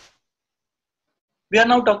 We are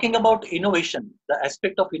now talking about innovation, the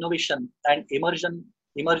aspect of innovation and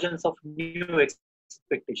emergence of new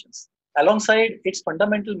expectations. Alongside its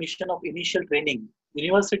fundamental mission of initial training,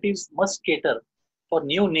 universities must cater for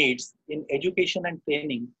new needs in education and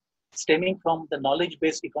training stemming from the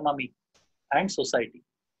knowledge-based economy and society.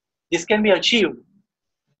 This can be achieved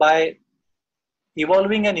by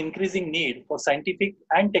evolving an increasing need for scientific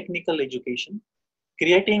and technical education,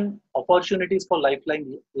 creating opportunities for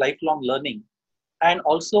lifelong learning, and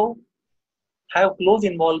also have close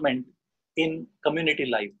involvement in community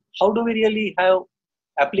life? How do we really have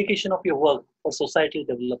application of your work for societal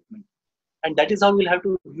development? And that is how we'll have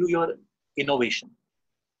to view your innovation.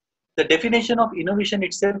 The definition of innovation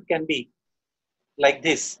itself can be like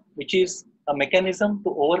this, which is a mechanism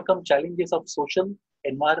to overcome challenges of social,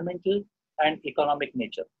 environmental, and economic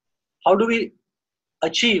nature. How do we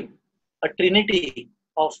achieve a trinity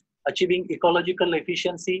of achieving ecological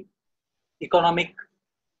efficiency, economic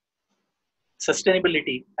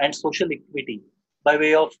sustainability, and social equity by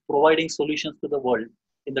way of providing solutions to the world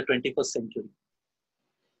in the 21st century?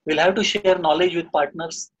 We'll have to share knowledge with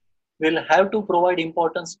partners. We'll have to provide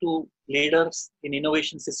importance to leaders in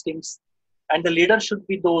innovation systems. And the leaders should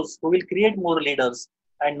be those who will create more leaders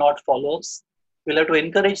and not followers. We'll have to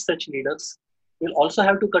encourage such leaders. We'll also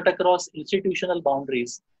have to cut across institutional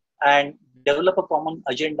boundaries and develop a common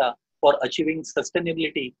agenda for achieving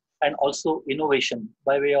sustainability and also innovation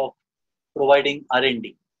by way of providing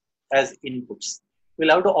R&D as inputs. We'll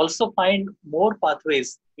have to also find more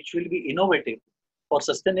pathways which will be innovative for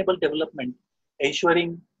sustainable development,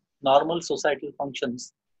 ensuring normal societal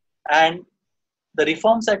functions. And the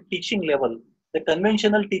reforms at teaching level, the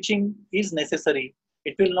conventional teaching is necessary.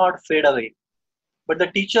 It will not fade away. But the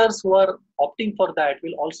teachers who are opting for that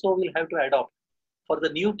will have to adopt for the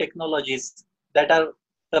new technologies that are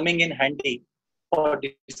coming in handy for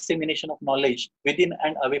dissemination of knowledge within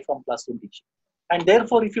and away from classroom teaching. And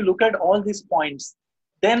therefore, if you look at all these points,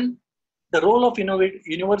 then the role of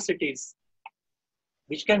universities,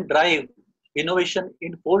 which can drive innovation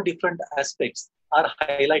in 4 different aspects, are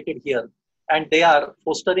highlighted here. And they are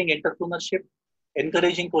fostering entrepreneurship,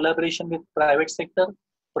 encouraging collaboration with private sector,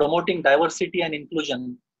 promoting diversity and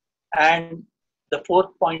inclusion. And the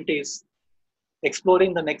 4th point is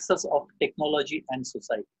exploring the nexus of technology and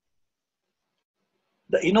society.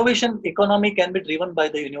 The innovation economy can be driven by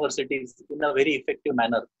the universities in a very effective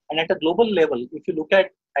manner. And at a global level, if you look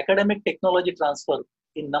at academic technology transfer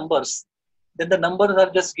in numbers, then the numbers are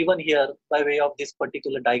just given here by way of this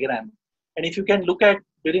particular diagram. And if you can look at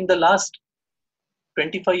during the last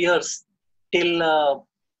 25 years till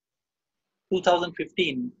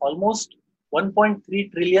 2015, almost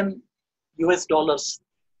 1.3 trillion US dollars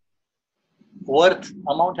worth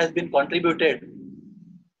amount has been contributed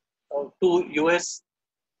to US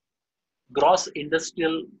gross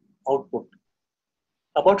industrial output.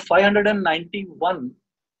 About $591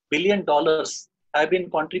 billion have been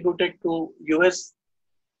contributed to US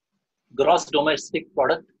gross domestic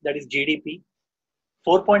product, that is GDP.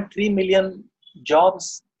 4.3 million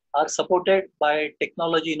jobs are supported by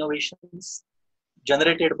technology innovations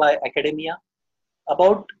generated by academia.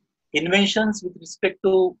 About inventions with respect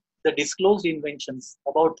to the disclosed inventions,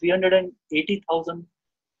 about 380,000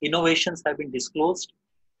 innovations have been disclosed.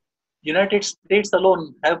 United States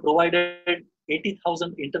alone have provided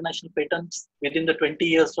 80,000 international patents within the 20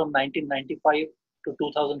 years from 1995 to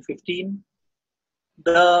 2015.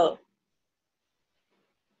 The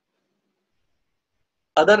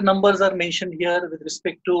other numbers are mentioned here with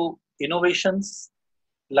respect to innovations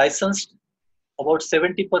licensed. About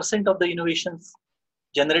 70% of the innovations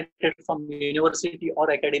generated from university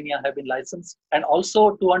or academia have been licensed. And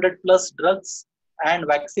also 200 plus drugs and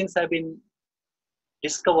vaccines have been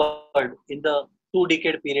discovered in the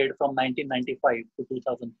 2-decade period from 1995 to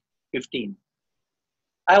 2015.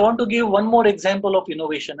 I want to give one more example of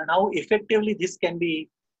innovation and how effectively this can be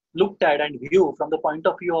looked at and viewed from the point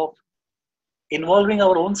of view of involving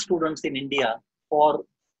our own students in India for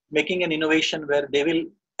making an innovation where they will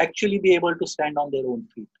actually be able to stand on their own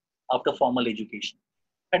feet after formal education.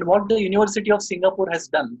 And what the University of Singapore has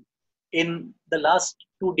done in the last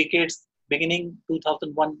 2 decades, beginning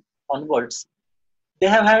 2001 onwards, they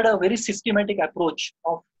have had a very systematic approach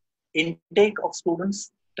of intake of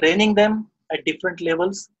students, training them at different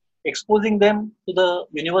levels, exposing them to the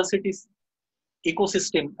university's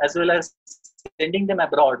ecosystem, as well as sending them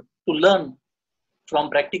abroad to learn from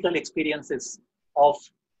practical experiences of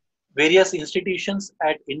various institutions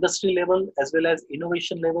at industry level, as well as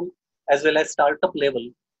innovation level, as well as startup level.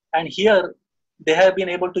 And here they have been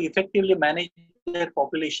able to effectively manage their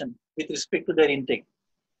population with respect to their intake.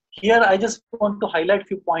 Here, I just want to highlight a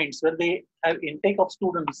few points where they have intake of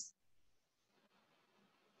students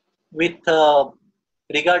with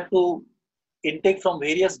regard to intake from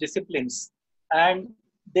various disciplines, and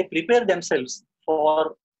they prepare themselves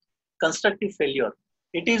for constructive failure.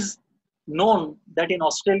 It is known that in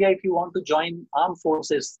Australia, if you want to join armed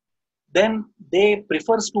forces, then they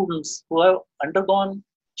prefer students who have undergone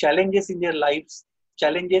challenges in their lives,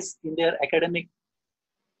 challenges in their academic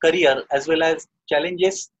career, as well as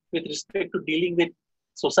challenges with respect to dealing with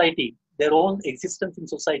society, their own existence in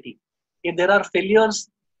society. if there are failures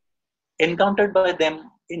encountered by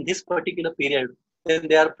them in this particular period, then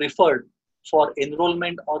they are preferred for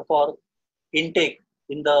enrollment or for intake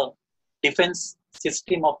in the defense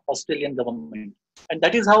system of Australian government. And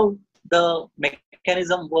that is how the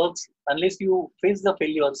mechanism works. Unless you face the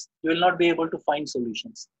failures, you will not be able to find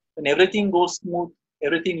solutions. When everything goes smooth,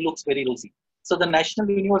 everything looks very rosy. So the National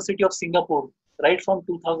University of Singapore, right from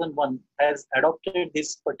 2001, has adopted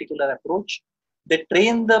this particular approach. They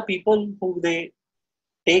train the people who they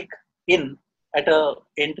take in at a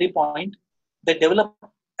entry point. They develop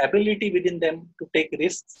ability within them to take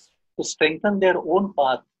risks, to strengthen their own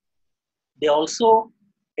path. They also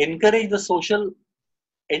encourage the social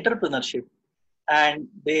entrepreneurship, and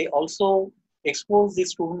they also expose the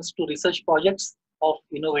students to research projects of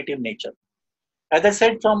innovative nature. As I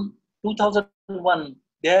said, from 2001,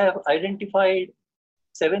 they have identified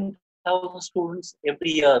 7,000 students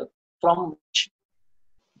every year, from which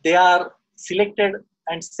they are selected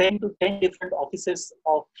and sent to 10 different offices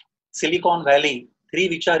of Silicon Valley, 3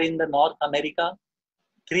 which are in the North America,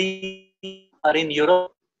 3 are in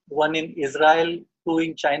Europe, 1 in Israel, 2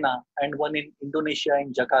 in China, and 1 in Indonesia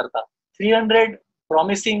in Jakarta. 300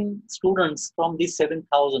 promising students from these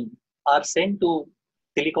 7,000 are sent to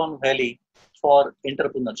Silicon Valley for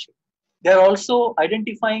entrepreneurship. They are also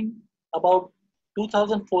identifying about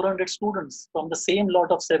 2,400 students from the same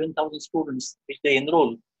lot of 7,000 students which they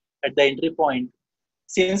enroll at the entry point.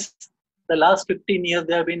 Since the last 15 years,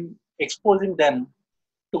 they have been exposing them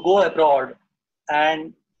to go abroad,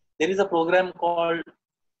 and there is a program called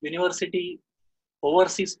University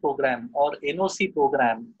Overseas Program or NOC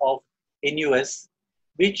program of NUS,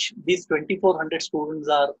 which these 2,400 students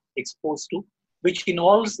are exposed to, which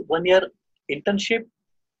involves 1 year internship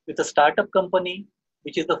with a startup company,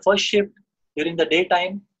 which is the first shift during the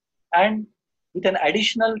daytime, and with an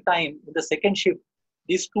additional time in the second shift,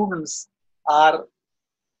 these students are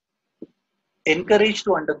encouraged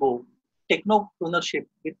to undergo technopreneurship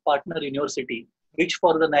with partner university, which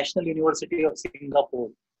for the National University of Singapore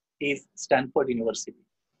is Stanford University.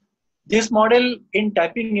 This model in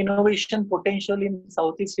tapping innovation potential in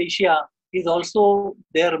Southeast Asia is also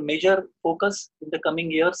their major focus in the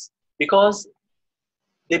coming years, because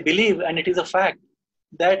they believe, and it is a fact,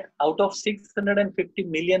 that out of 650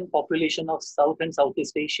 million population of South and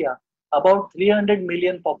Southeast Asia, about 300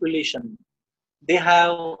 million population, they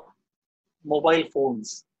have mobile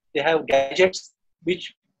phones, they have gadgets,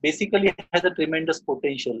 which basically has a tremendous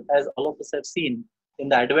potential, as all of us have seen in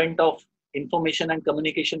the advent of information and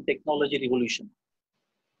communication technology revolution.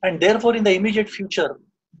 And therefore, in the immediate future,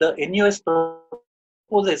 the NUS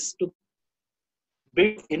proposes to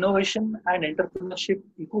build innovation and entrepreneurship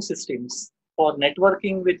ecosystems for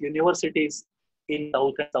networking with universities in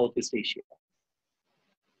South and Southeast Asia.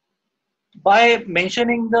 By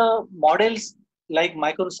mentioning the models like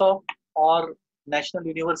Microsoft or National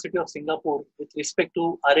University of Singapore with respect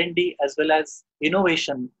to R&D as well as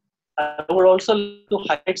innovation, I would also like to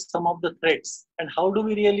highlight some of the threats and how do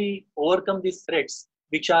we really overcome these threats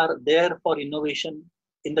which are there for innovation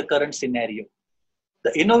in the current scenario.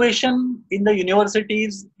 The innovation in the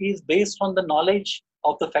universities is based on the knowledge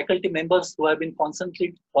of the faculty members who have been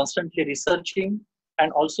constantly researching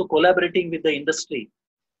and also collaborating with the industry.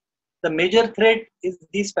 The major threat is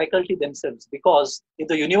these faculty themselves, because if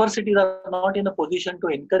the universities are not in a position to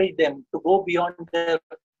encourage them to go beyond their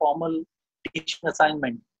formal teaching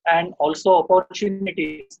assignment and also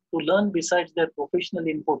opportunities to learn besides their professional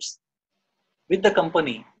inputs with the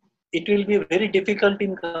company, it will be very difficult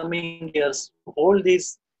in coming years to hold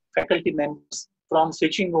these faculty members from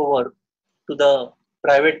switching over to the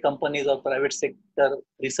private companies or private sector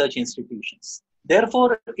research institutions.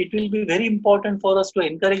 Therefore, it will be very important for us to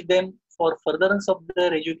encourage them for furtherance of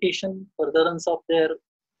their education, furtherance of their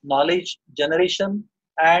knowledge generation,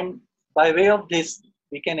 and by way of this,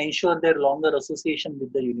 we can ensure their longer association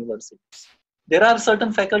with the universities. There are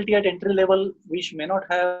certain faculty at entry level which may not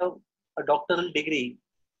have a doctoral degree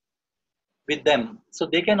with them. So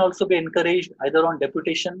they can also be encouraged either on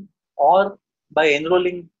deputation or by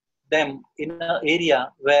enrolling them in an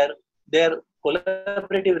area where their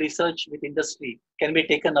collaborative research with industry can be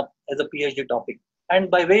taken up as a PhD topic.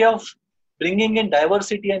 And by way of bringing in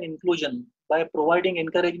diversity and inclusion, by providing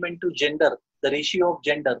encouragement to gender, the ratio of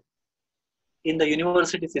gender in the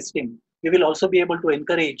university system, we will also be able to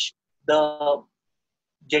encourage the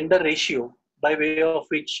gender ratio by way of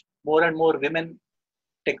which more and more women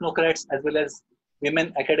technocrats as well as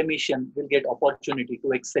women academicians will get opportunity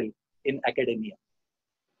to excel in academia.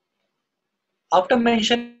 After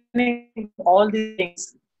mentioning all these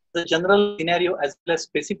things, the general scenario as well as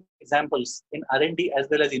specific examples in R&D as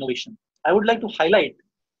well as innovation, I would like to highlight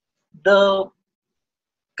the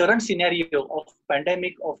current scenario of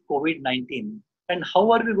pandemic of COVID-19 and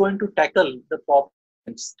how are we going to tackle the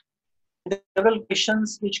problems. And there are several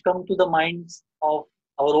questions which come to the minds of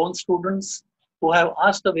our own students who have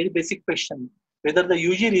asked a very basic question, whether the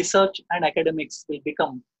UG research and academics will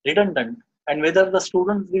become redundant and whether the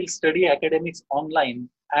students will study academics online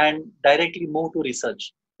and directly move to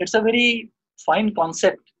research. It's a very fine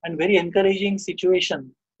concept and very encouraging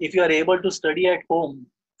situation if you are able to study at home,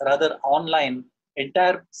 rather online,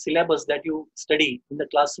 entire syllabus that you study in the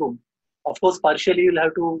classroom. Of course, partially you'll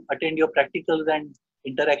have to attend your practicals and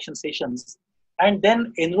interaction sessions and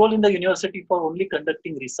then enroll in the university for only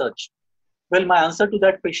conducting research. Well, my answer to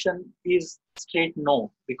that question is straight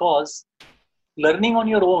no, because learning on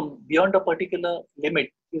your own beyond a particular limit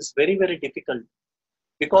is very, very difficult,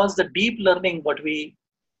 because the deep learning what we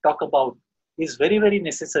talk about is very, very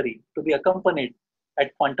necessary to be accompanied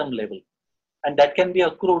at quantum level. And that can be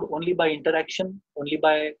accrued only by interaction, only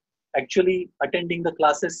by actually attending the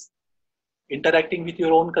classes, interacting with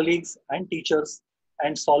your own colleagues and teachers,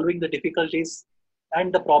 and solving the difficulties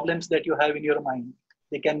and the problems that you have in your mind.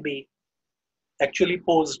 They can be actually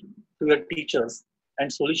posed to your teachers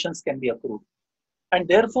and solutions can be approved. And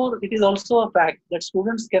therefore, it is also a fact that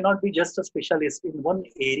students cannot be just a specialist in one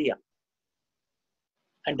area.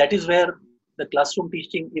 And that is where the classroom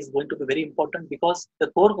teaching is going to be very important, because the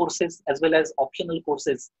core courses as well as optional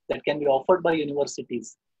courses that can be offered by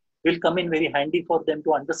universities will come in very handy for them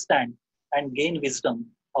to understand and gain wisdom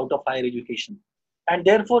out of higher education. And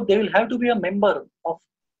therefore, they will have to be a member of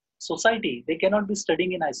society. They cannot be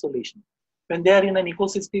studying in isolation. When they are in an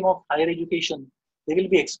ecosystem of higher education, they will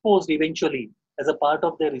be exposed eventually as a part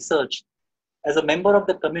of their research, as a member of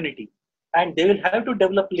the community. And they will have to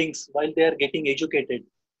develop links while they are getting educated.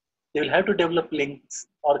 They will have to develop links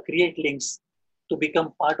or create links to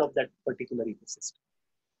become part of that particular ecosystem.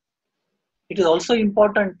 It is also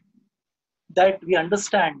important that we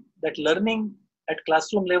understand that learning at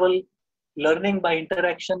classroom level, learning by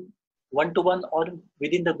interaction, one-to-one or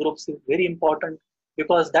within the groups is very important,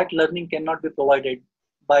 because that learning cannot be provided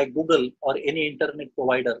by Google or any internet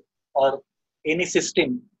provider or any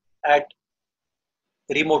system at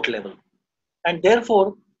remote level. And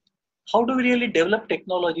therefore, how do we really develop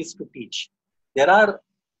technologies to teach? There are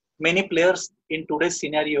many players in today's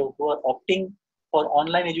scenario who are opting for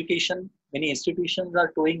online education. Many institutions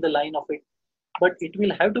are towing the line of it, but it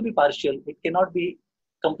will have to be partial. It cannot be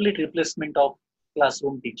complete replacement of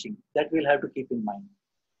classroom teaching. That we'll have to keep in mind.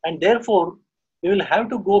 And therefore, we will have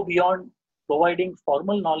to go beyond providing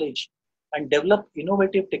formal knowledge and develop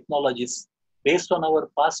innovative technologies based on our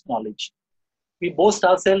past knowledge. We boast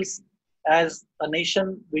ourselves as a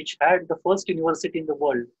nation which had the first university in the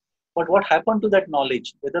world. But what happened to that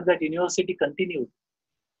knowledge? Whether that university continued,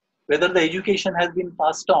 whether the education has been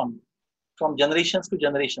passed on from generations to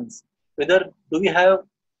generations, whether do we have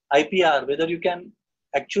IPR, whether you can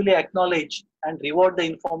actually acknowledge and reward the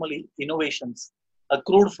informal innovations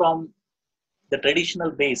accrued from the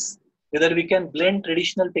traditional base, whether we can blend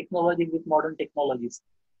traditional technology with modern technologies.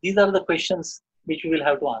 These are the questions which we will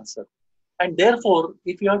have to answer. And therefore,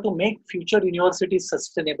 if you have to make future universities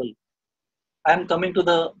sustainable, I am coming to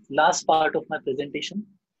the last part of my presentation.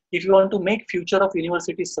 If you want to make future of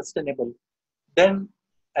universities sustainable, then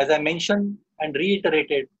as I mentioned and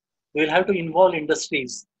reiterated, we will have to involve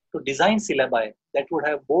industries to design syllabi that would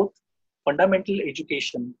have both fundamental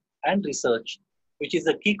education and research, which is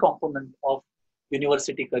a key component of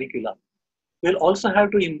university curricula. We'll also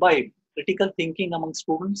have to imbibe critical thinking among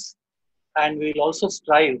students, and we'll also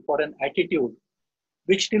strive for an attitude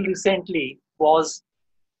which till recently was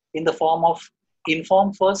in the form of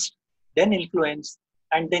inform first, then influence,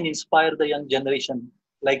 and then inspire the young generation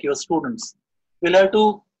like your students. We'll have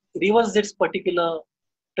to reverse this particular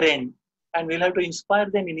trend, and we'll have to inspire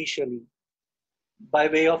them initially by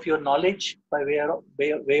way of your knowledge, by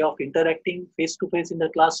way of interacting face to face in the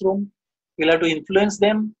classroom. You'll have to influence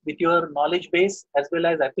them with your knowledge base as well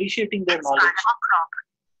as appreciating their knowledge.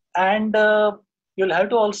 And you'll have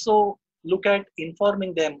to also look at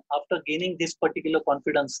informing them after gaining this particular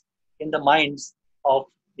confidence in the minds of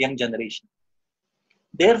young generation.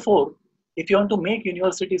 Therefore, if you want to make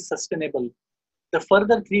universities sustainable, the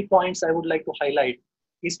further 3 points I would like to highlight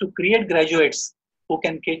is to create graduates who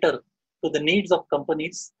can cater to the needs of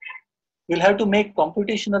companies. We'll have to make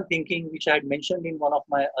computational thinking, which I had mentioned in one of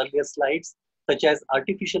my earlier slides, such as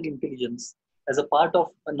artificial intelligence, as a part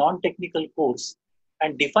of a non-technical course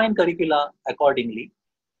and define curricula accordingly.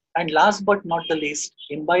 And last but not the least,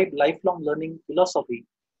 imbibe lifelong learning philosophy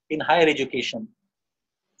in higher education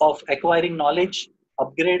of acquiring knowledge,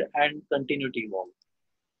 upgrade, and continue to evolve.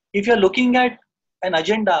 If you're looking at an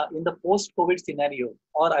agenda in the post-COVID scenario,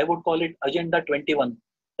 or I would call it Agenda 21,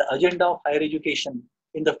 the agenda of higher education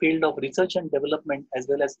in the field of research and development as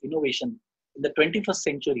well as innovation in the 21st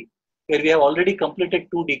century, where we have already completed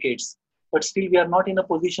 2 decades, but still we are not in a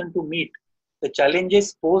position to meet the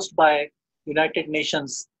challenges posed by United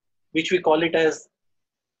Nations, which we call it as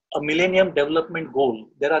a Millennium Development Goal.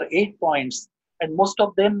 There are 8 points, and most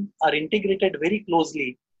of them are integrated very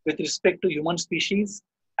closely with respect to human species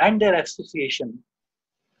and their association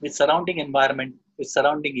with surrounding environment, with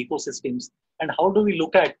surrounding ecosystems, and how do we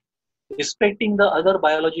look at respecting the other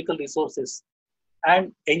biological resources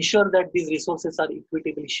and ensure that these resources are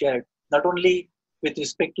equitably shared, not only with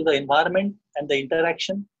respect to the environment and the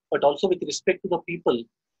interaction, but also with respect to the people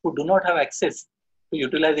who do not have access to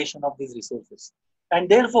utilization of these resources. And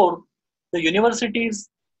therefore, the universities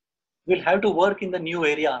will have to work in the new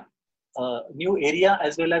area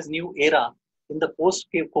as well as new era in the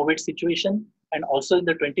post-COVID situation and also in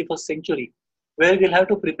the 21st century, where we'll have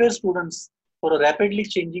to prepare students for a rapidly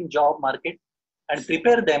changing job market and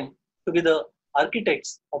prepare them to be the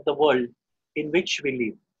architects of the world in which we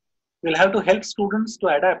live. We'll have to help students to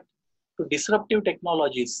adapt to disruptive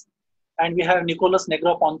technologies. And we have Nicolas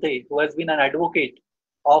Negroponte, who has been an advocate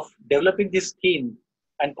of developing this scheme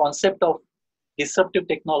and concept of disruptive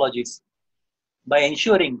technologies by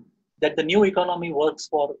ensuring that the new economy works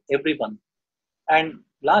for everyone. And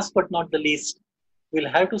last but not the least, we'll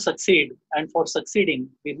have to succeed. And for succeeding,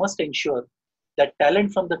 we must ensure that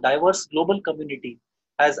talent from the diverse global community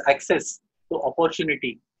has access to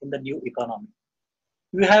opportunity in the new economy.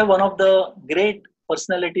 We have one of the great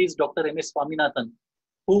personalities, Dr. M.S. Swaminathan,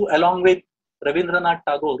 who along with Rabindranath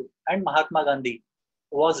Tagore and Mahatma Gandhi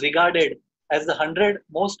was regarded as the 100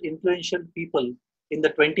 most influential people in the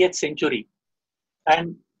 20th century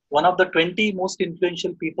and one of the 20 most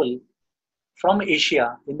influential people from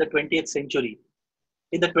Asia in the 20th century.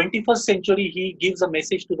 In the 21st century, he gives a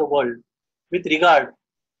message to the world with regard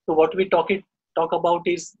to what we talk about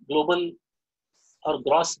is global or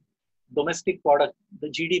gross domestic product, the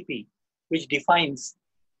GDP, which defines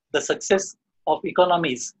the success of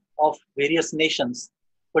economies of various nations.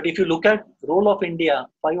 But if you look at role of India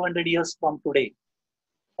 500 years from today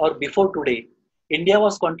or before today, India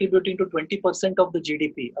was contributing to 20% of the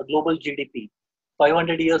GDP, a global GDP,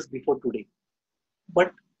 500 years before today.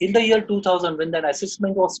 But in the year 2000, when that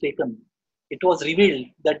assessment was taken, it was revealed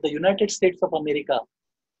that the United States of America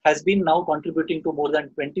has been now contributing to more than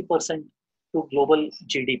 20% to global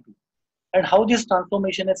GDP. And how this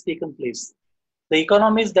transformation has taken place. The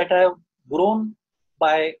economies that have grown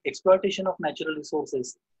by exploitation of natural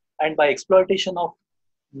resources and by exploitation of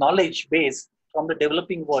knowledge base from the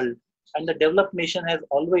developing world, and the developed nation have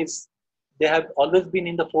always been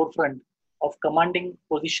in the forefront of commanding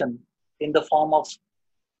position in the form of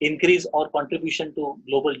increase or contribution to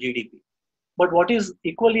global GDP. But what is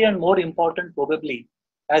equally and more important probably,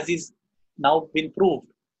 as is now been proved,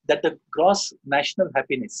 that the gross national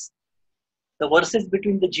happiness, the versus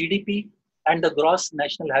between the GDP and the gross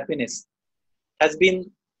national happiness has been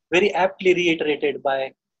very aptly reiterated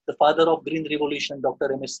by the father of Green Revolution,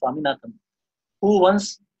 Dr. M.S. Swaminathan, who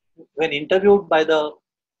once, when interviewed by the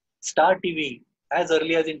Star TV as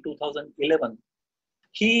early as in 2011,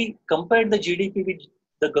 he compared the GDP with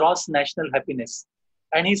the gross national happiness.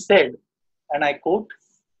 And he said, and I quote,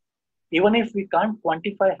 even if we can't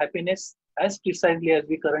quantify happiness as precisely as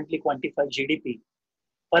we currently quantify GDP,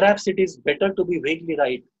 perhaps it is better to be vaguely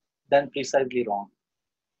right than precisely wrong.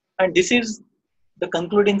 And this is the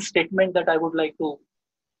concluding statement that I would like to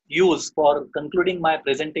use for concluding my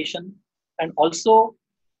presentation and also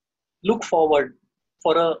look forward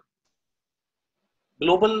for a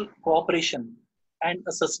global cooperation and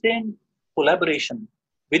a sustained collaboration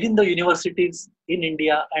within the universities in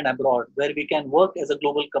India and abroad, where we can work as a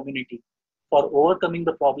global community for overcoming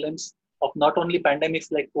the problems of not only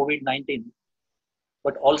pandemics like COVID-19,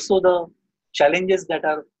 but also the challenges that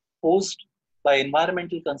are posed by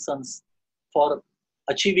environmental concerns for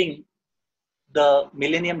achieving the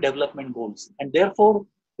Millennium Development Goals. And therefore,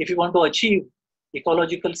 if you want to achieve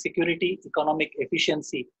ecological security, economic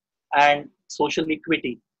efficiency, and social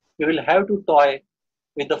equity, we will have to toy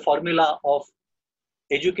with the formula of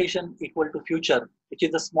education equal to future, which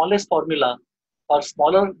is the smallest formula or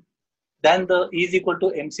smaller than the E is equal to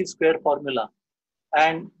MC square formula.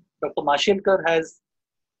 And Dr. Mashelkar has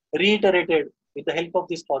reiterated with the help of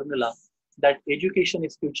this formula that education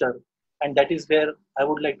is future. And that is where I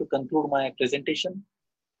would like to conclude my presentation.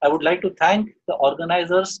 I would like to thank the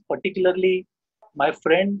organizers, particularly my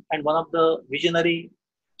friend and one of the visionary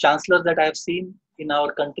chancellors that I have seen in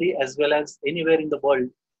our country as well as anywhere in the world,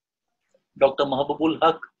 Dr. Mahbubul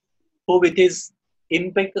Haq, who with his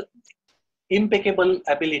impeccable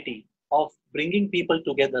ability of bringing people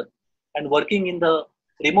together and working in the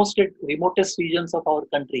remotest regions of our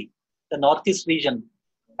country, the Northeast region,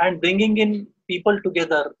 and bringing in people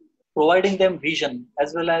together, providing them vision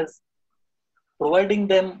as well as providing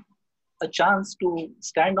them a chance to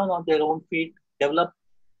stand on their own feet, develop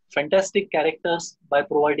fantastic characters by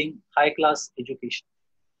providing high-class education.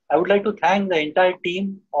 I would like to thank the entire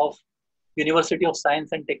team of University of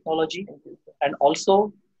Science and Technology and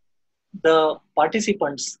also the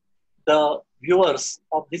participants, the viewers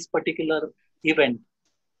of this particular event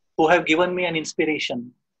who have given me an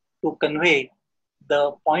inspiration to convey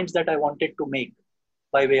the points that I wanted to make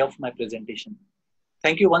by way of my presentation.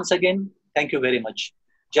 Thank you once again. Thank you very much.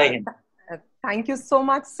 Jai Hind. Thank you so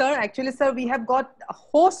much, sir. Actually, sir, we have got a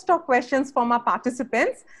host of questions from our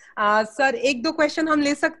participants. Sir, एक दो question हम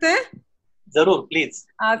ले सकते हैं? जरूर, please.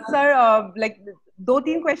 Sir, like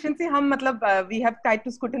दो-तीन questions ही हम मतलब we have tried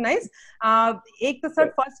to scrutinize. एक तो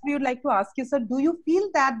sir, first we would like to ask you, sir, do you feel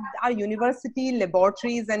that our university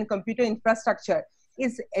laboratories and computer infrastructure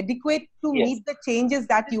is adequate to meet the changes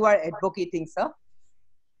that you are advocating, sir?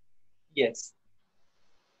 Yes.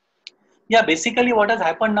 Yeah, basically what has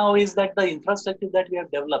happened now is that the infrastructure that we have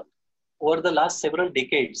developed over the last several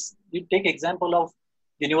decades, we take example of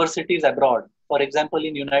universities abroad, for example,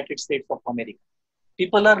 in United States of America.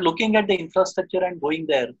 People are looking at the infrastructure and going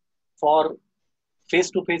there for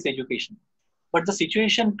face-to-face education. But the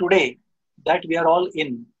situation today that we are all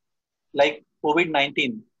in, like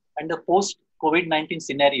COVID-19 and the post-COVID-19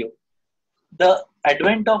 scenario, the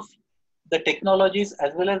advent of the technologies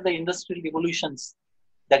as well as the industrial revolutions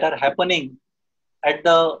that are happening at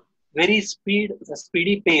the very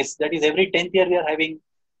speedy pace, that is every 10th year we are having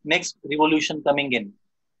next revolution coming in.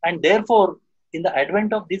 And therefore, in the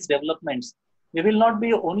advent of these developments, we will not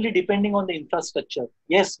be only depending on the infrastructure.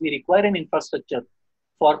 Yes, we require an infrastructure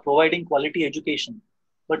for providing quality education,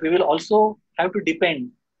 but we will also have to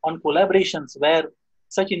depend on collaborations where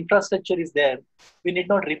such infrastructure is there. We need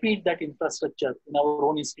not repeat that infrastructure in our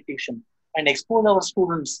own institution and expose our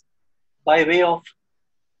students by way of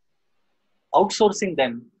outsourcing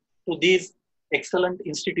them to these excellent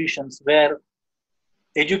institutions where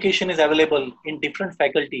education is available in different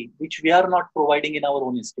faculty, which we are not providing in our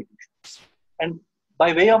own institutions. And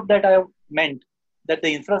by way of that, I have meant that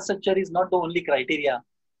the infrastructure is not the only criteria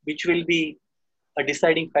which will be a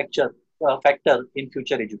deciding factor in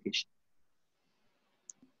future education.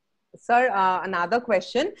 Sir, another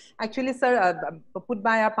question. Actually, sir, put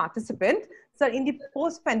by a participant. Sir, in the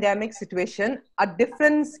post-pandemic situation, a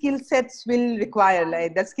different skill sets will require,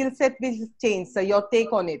 like the skill set will change. So your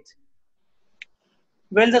take on it?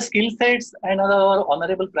 Well, the skill sets, and our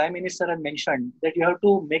Honorable Prime Minister had mentioned that you have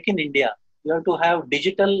to make in India. You have to have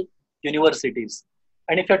digital universities.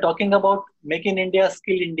 And if you're talking about Make in India,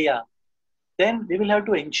 Skill India, then we will have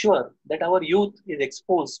to ensure that our youth is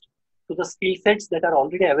exposed to the skill sets that are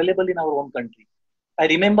already available in our own country. I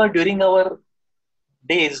remember during our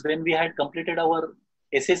days when we had completed our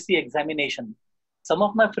SSC examination, some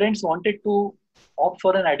of my friends wanted to opt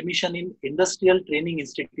for an admission in industrial training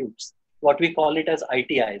institutes, what we call it as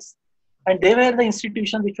ITIs. And they were the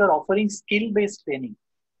institutions which were offering skill-based training.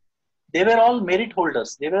 They were all merit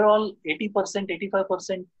holders. They were all 80%,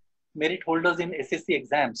 85% merit holders in SSC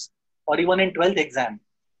exams or even in 12th exam.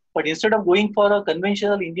 But instead of going for a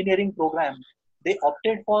conventional engineering program, they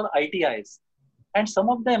opted for ITIs. And some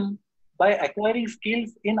of them, by acquiring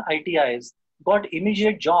skills in ITIs, got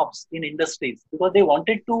immediate jobs in industries because they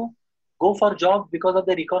wanted to go for jobs because of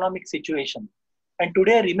their economic situation. And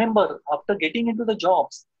today, I remember, after getting into the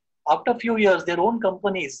jobs, after a few years, their own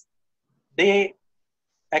companies, they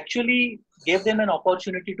actually gave them an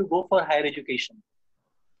opportunity to go for higher education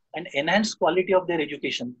and enhance quality of their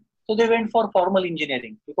education. So they went for formal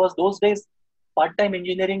engineering because those days, part-time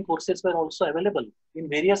engineering courses were also available in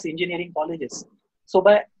various engineering colleges. So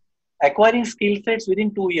by acquiring skill sets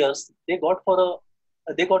within 2 years, they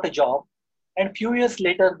got a job, and few years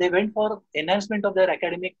later they went for enhancement of their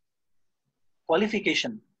academic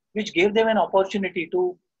qualification, which gave them an opportunity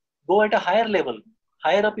to go at a higher level,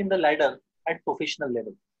 higher up in the ladder at professional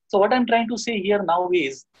level. So what I'm trying to say here now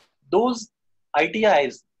is those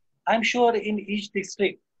ITIs, I'm sure in each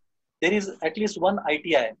district there is at least one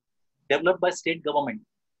ITI developed by state government,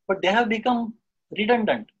 but they have become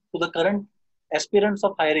redundant to the current aspirants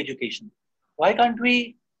of higher education. Why can't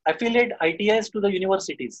we affiliate ITIs to the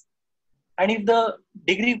universities? And if the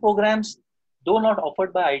degree programs, though not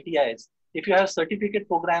offered by ITIs, if you have certificate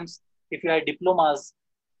programs, if you have diplomas,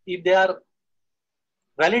 if they are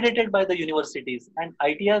validated by the universities and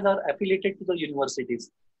ITIs are affiliated to the universities,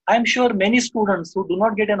 I'm sure many students who do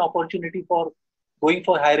not get an opportunity for going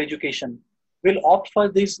for higher education will opt for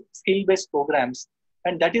these skill-based programs.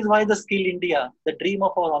 And that is why the Skill India, the dream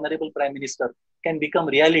of our Honorable Prime Minister, can become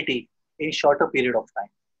reality in shorter period of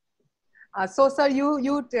time. So, sir, you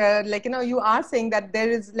are saying that there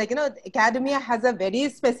is, academia has a very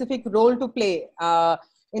specific role to play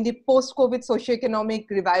in the post-COVID socio-economic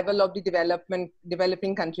revival of the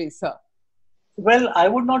developing countries, sir. Well, I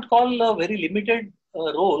would not call a very limited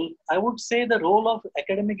role. I would say the role of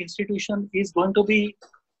academic institution is going to be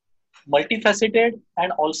multifaceted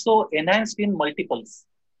and also enhanced in multiples.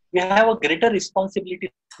 We have a greater responsibility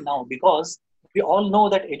now because we all know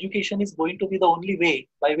that education is going to be the only way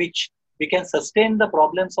by which we can sustain the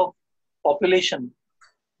problems of population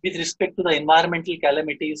with respect to the environmental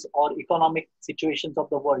calamities or economic situations of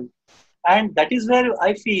the world. And that is where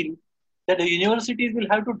I feel that the universities will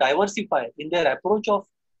have to diversify in their approach of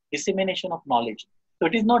dissemination of knowledge. So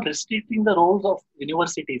it is not restricting the roles of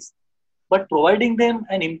universities, but providing them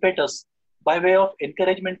an impetus by way of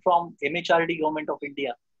encouragement from MHRD Government of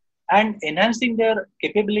India and enhancing their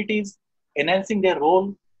capabilities, enhancing their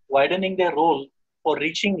role, widening their role for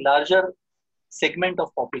reaching larger segment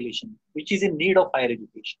of population, which is in need of higher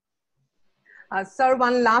education. Sir,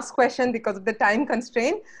 one last question because of the time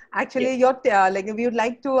constraint. Actually, Yes. we would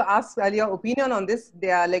like to ask your opinion on this.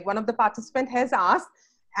 One of the participants has asked,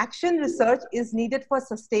 action research is needed for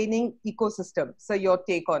sustaining ecosystem. So your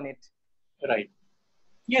take on it. Right.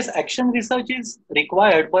 Yes, action research is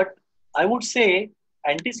required, but I would say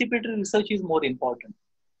anticipatory research is more important.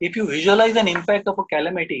 If you visualize an impact of a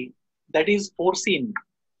calamity that is foreseen,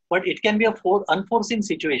 but it can be a unforeseen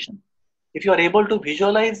situation. If you are able to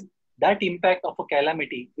visualize that impact of a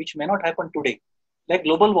calamity, which may not happen today, like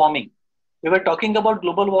global warming. We were talking about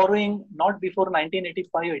global warming not before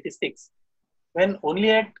 1985-86, when only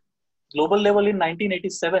at global level in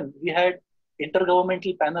 1987, we had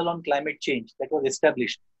Intergovernmental Panel on Climate Change that was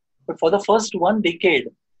established. But for the first one decade,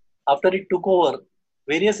 after it took over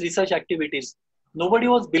various research activities, nobody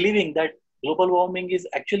was believing that global warming is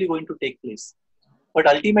actually going to take place. But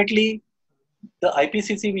ultimately, the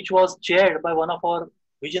IPCC, which was chaired by one of our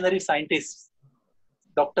visionary scientists,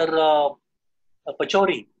 Dr.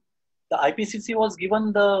 Pachauri, the IPCC was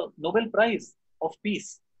given the Nobel Prize of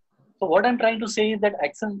Peace. So what I'm trying to say is that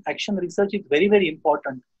action research is very, very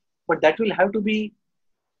important, but that will have to be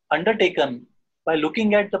undertaken by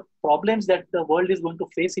looking at the problems that the world is going to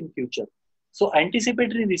face in future. So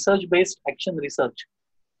anticipatory research-based action research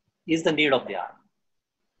is the need of the hour.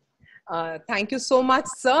 Thank you so much,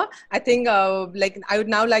 sir. I think I would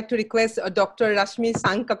now like to request Dr. Rashmi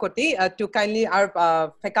Sankakoti to kindly,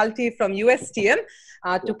 our faculty from USTM,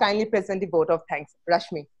 to kindly present the vote of thanks.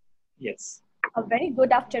 Rashmi. Yes. A very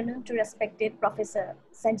good afternoon to respected Professor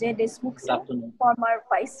Sanjay Deshmukh, sir, former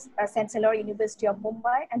Vice Chancellor, University of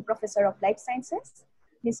Mumbai and Professor of Life Sciences,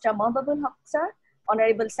 Mr. Mahbubul Haq, sir,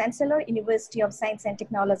 Honorable Chancellor, University of Science and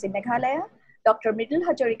Technology, Meghalaya, Dr. Mridul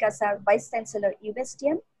Hazarika, sir, Vice Chancellor,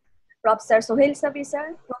 USTM, Professor Sohail Savi,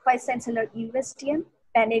 sir, Vice Chancellor, USTM,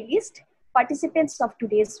 panelists, participants of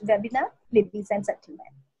today's webinar, ladies and gentlemen.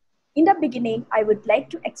 In the beginning, I would like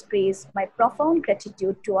to express my profound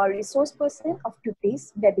gratitude to our resource person of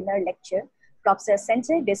today's webinar lecture, Professor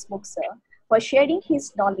Sanjay Deshmukh, sir, for sharing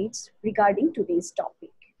his knowledge regarding today's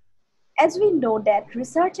topic. As we know that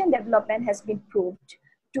research and development has been proved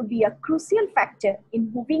to be a crucial factor in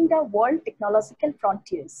moving the world technological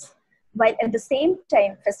frontiers, while at the same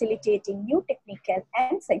time facilitating new technical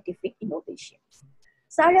and scientific innovations.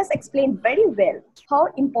 Sir has explained very well how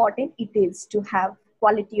important it is to have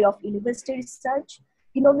quality of university research,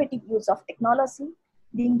 innovative use of technology,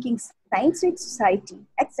 linking science with society,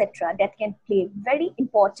 etc., that can play a very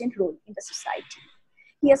important role in the society.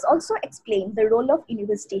 He has also explained the role of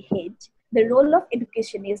university head, the role of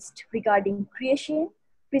educationist regarding creation,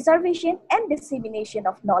 preservation, and dissemination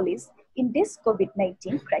of knowledge in this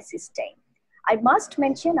COVID-19 crisis time. I must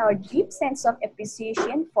mention our deep sense of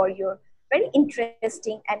appreciation for your very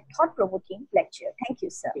interesting and thought-provoking lecture. Thank you,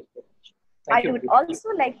 sir. I would also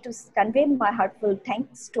like to convey my heartfelt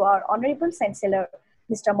thanks to our Honorable Chancellor,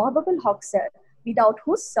 Mr. Mahbubul Haq, sir, without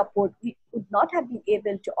whose support we would not have been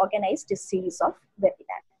able to organize this series of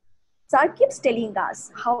webinars. Sir keeps telling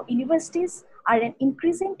us how universities are an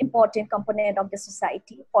increasing important component of the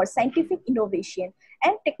society for scientific innovation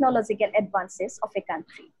and technological advances of a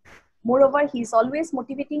country. Moreover, he is always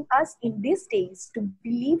motivating us in these days to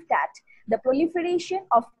believe that the proliferation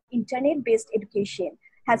of internet-based education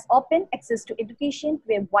has opened access to education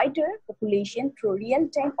to a wider population through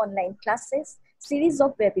real-time online classes, series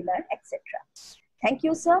of webinars, etc. Thank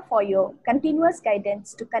you, sir, for your continuous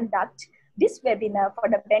guidance to conduct this webinar for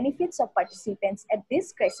the benefits of participants at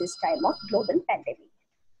this crisis time of global pandemic.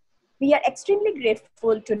 We are extremely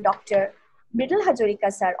grateful to Dr. Mridul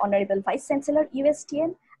Hazarika sir, Honorable Vice Chancellor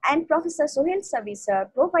USTM, and Professor Sohail Savi sir,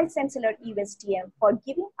 Pro-Vice Chancellor USTM, for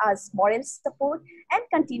giving us moral support and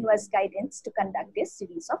continuous guidance to conduct this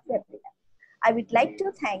series of webinars. I would like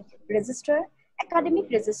to thank Registrar, Academic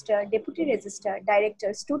Registrar, Deputy Registrar,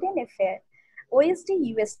 Director, Student Affairs,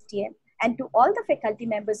 OSD USTM, and to all the faculty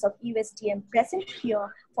members of USTM present here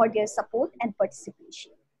for their support and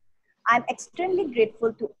participation. I'm extremely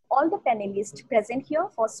grateful to all the panelists present here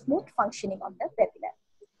for smooth functioning of the webinar.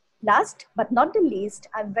 Last but not the least,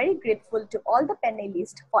 I'm very grateful to all the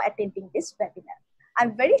panelists for attending this webinar.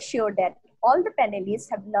 I'm very sure that all the panelists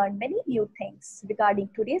have learned many new things regarding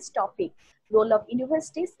today's topic, role of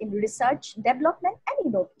universities in research, development, and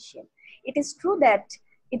innovation. It is true that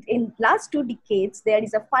in last 2 decades, there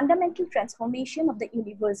is a fundamental transformation of the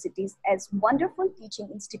universities as wonderful teaching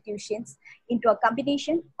institutions into a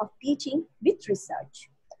combination of teaching with research.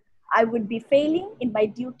 I would be failing in my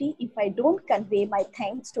duty if I don't convey my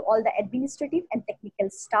thanks to all the administrative and technical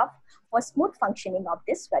staff for smooth functioning of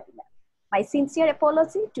this webinar. My sincere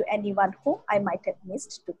apology to anyone whom I might have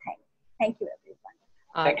missed to thank. Thank you, everyone.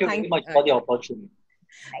 Thank you very much for the opportunity.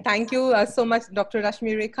 Thank you so much, Dr.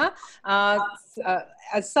 Rashmi Rekha.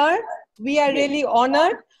 Sir, we are really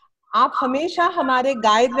honored. आप हमेशा हमारे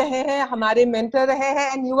guide रहे हैं, हमारे mentor रहे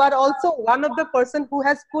हैं, and you are also one of the person who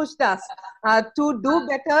has pushed us to do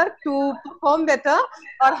better, to perform better.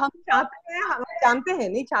 और हम चाहते हैं, हम जानते हैं,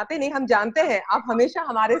 नहीं चाहते नहीं, हम जानते हैं, आप हमेशा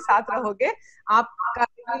हमारे साथ रहोगे. आप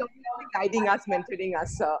guiding us, mentoring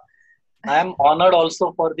us, sir. I am honored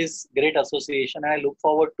also for this great association, and I look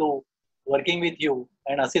forward to working with you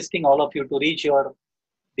and assisting all of you to reach your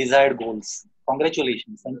desired goals.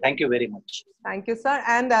 Congratulations and thank you very much. Thank you, sir.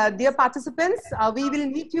 And dear participants, we will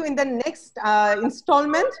meet you in the next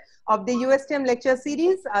installment of the USTM lecture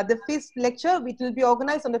series, the 5th lecture, which will be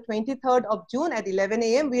organized on the 23rd of June at 11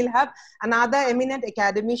 a.m. We'll have another eminent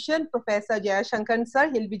academician, Professor Jayashankar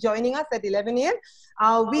sir. He'll be joining us at 11 a.m.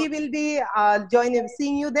 We will be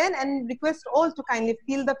seeing you then, and request all to kindly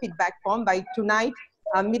fill the feedback form by tonight,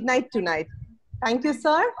 midnight tonight. Thank you,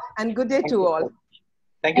 sir, and good day to all.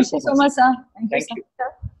 Thank you so much, sir. Thank you.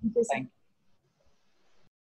 Thank you, sir.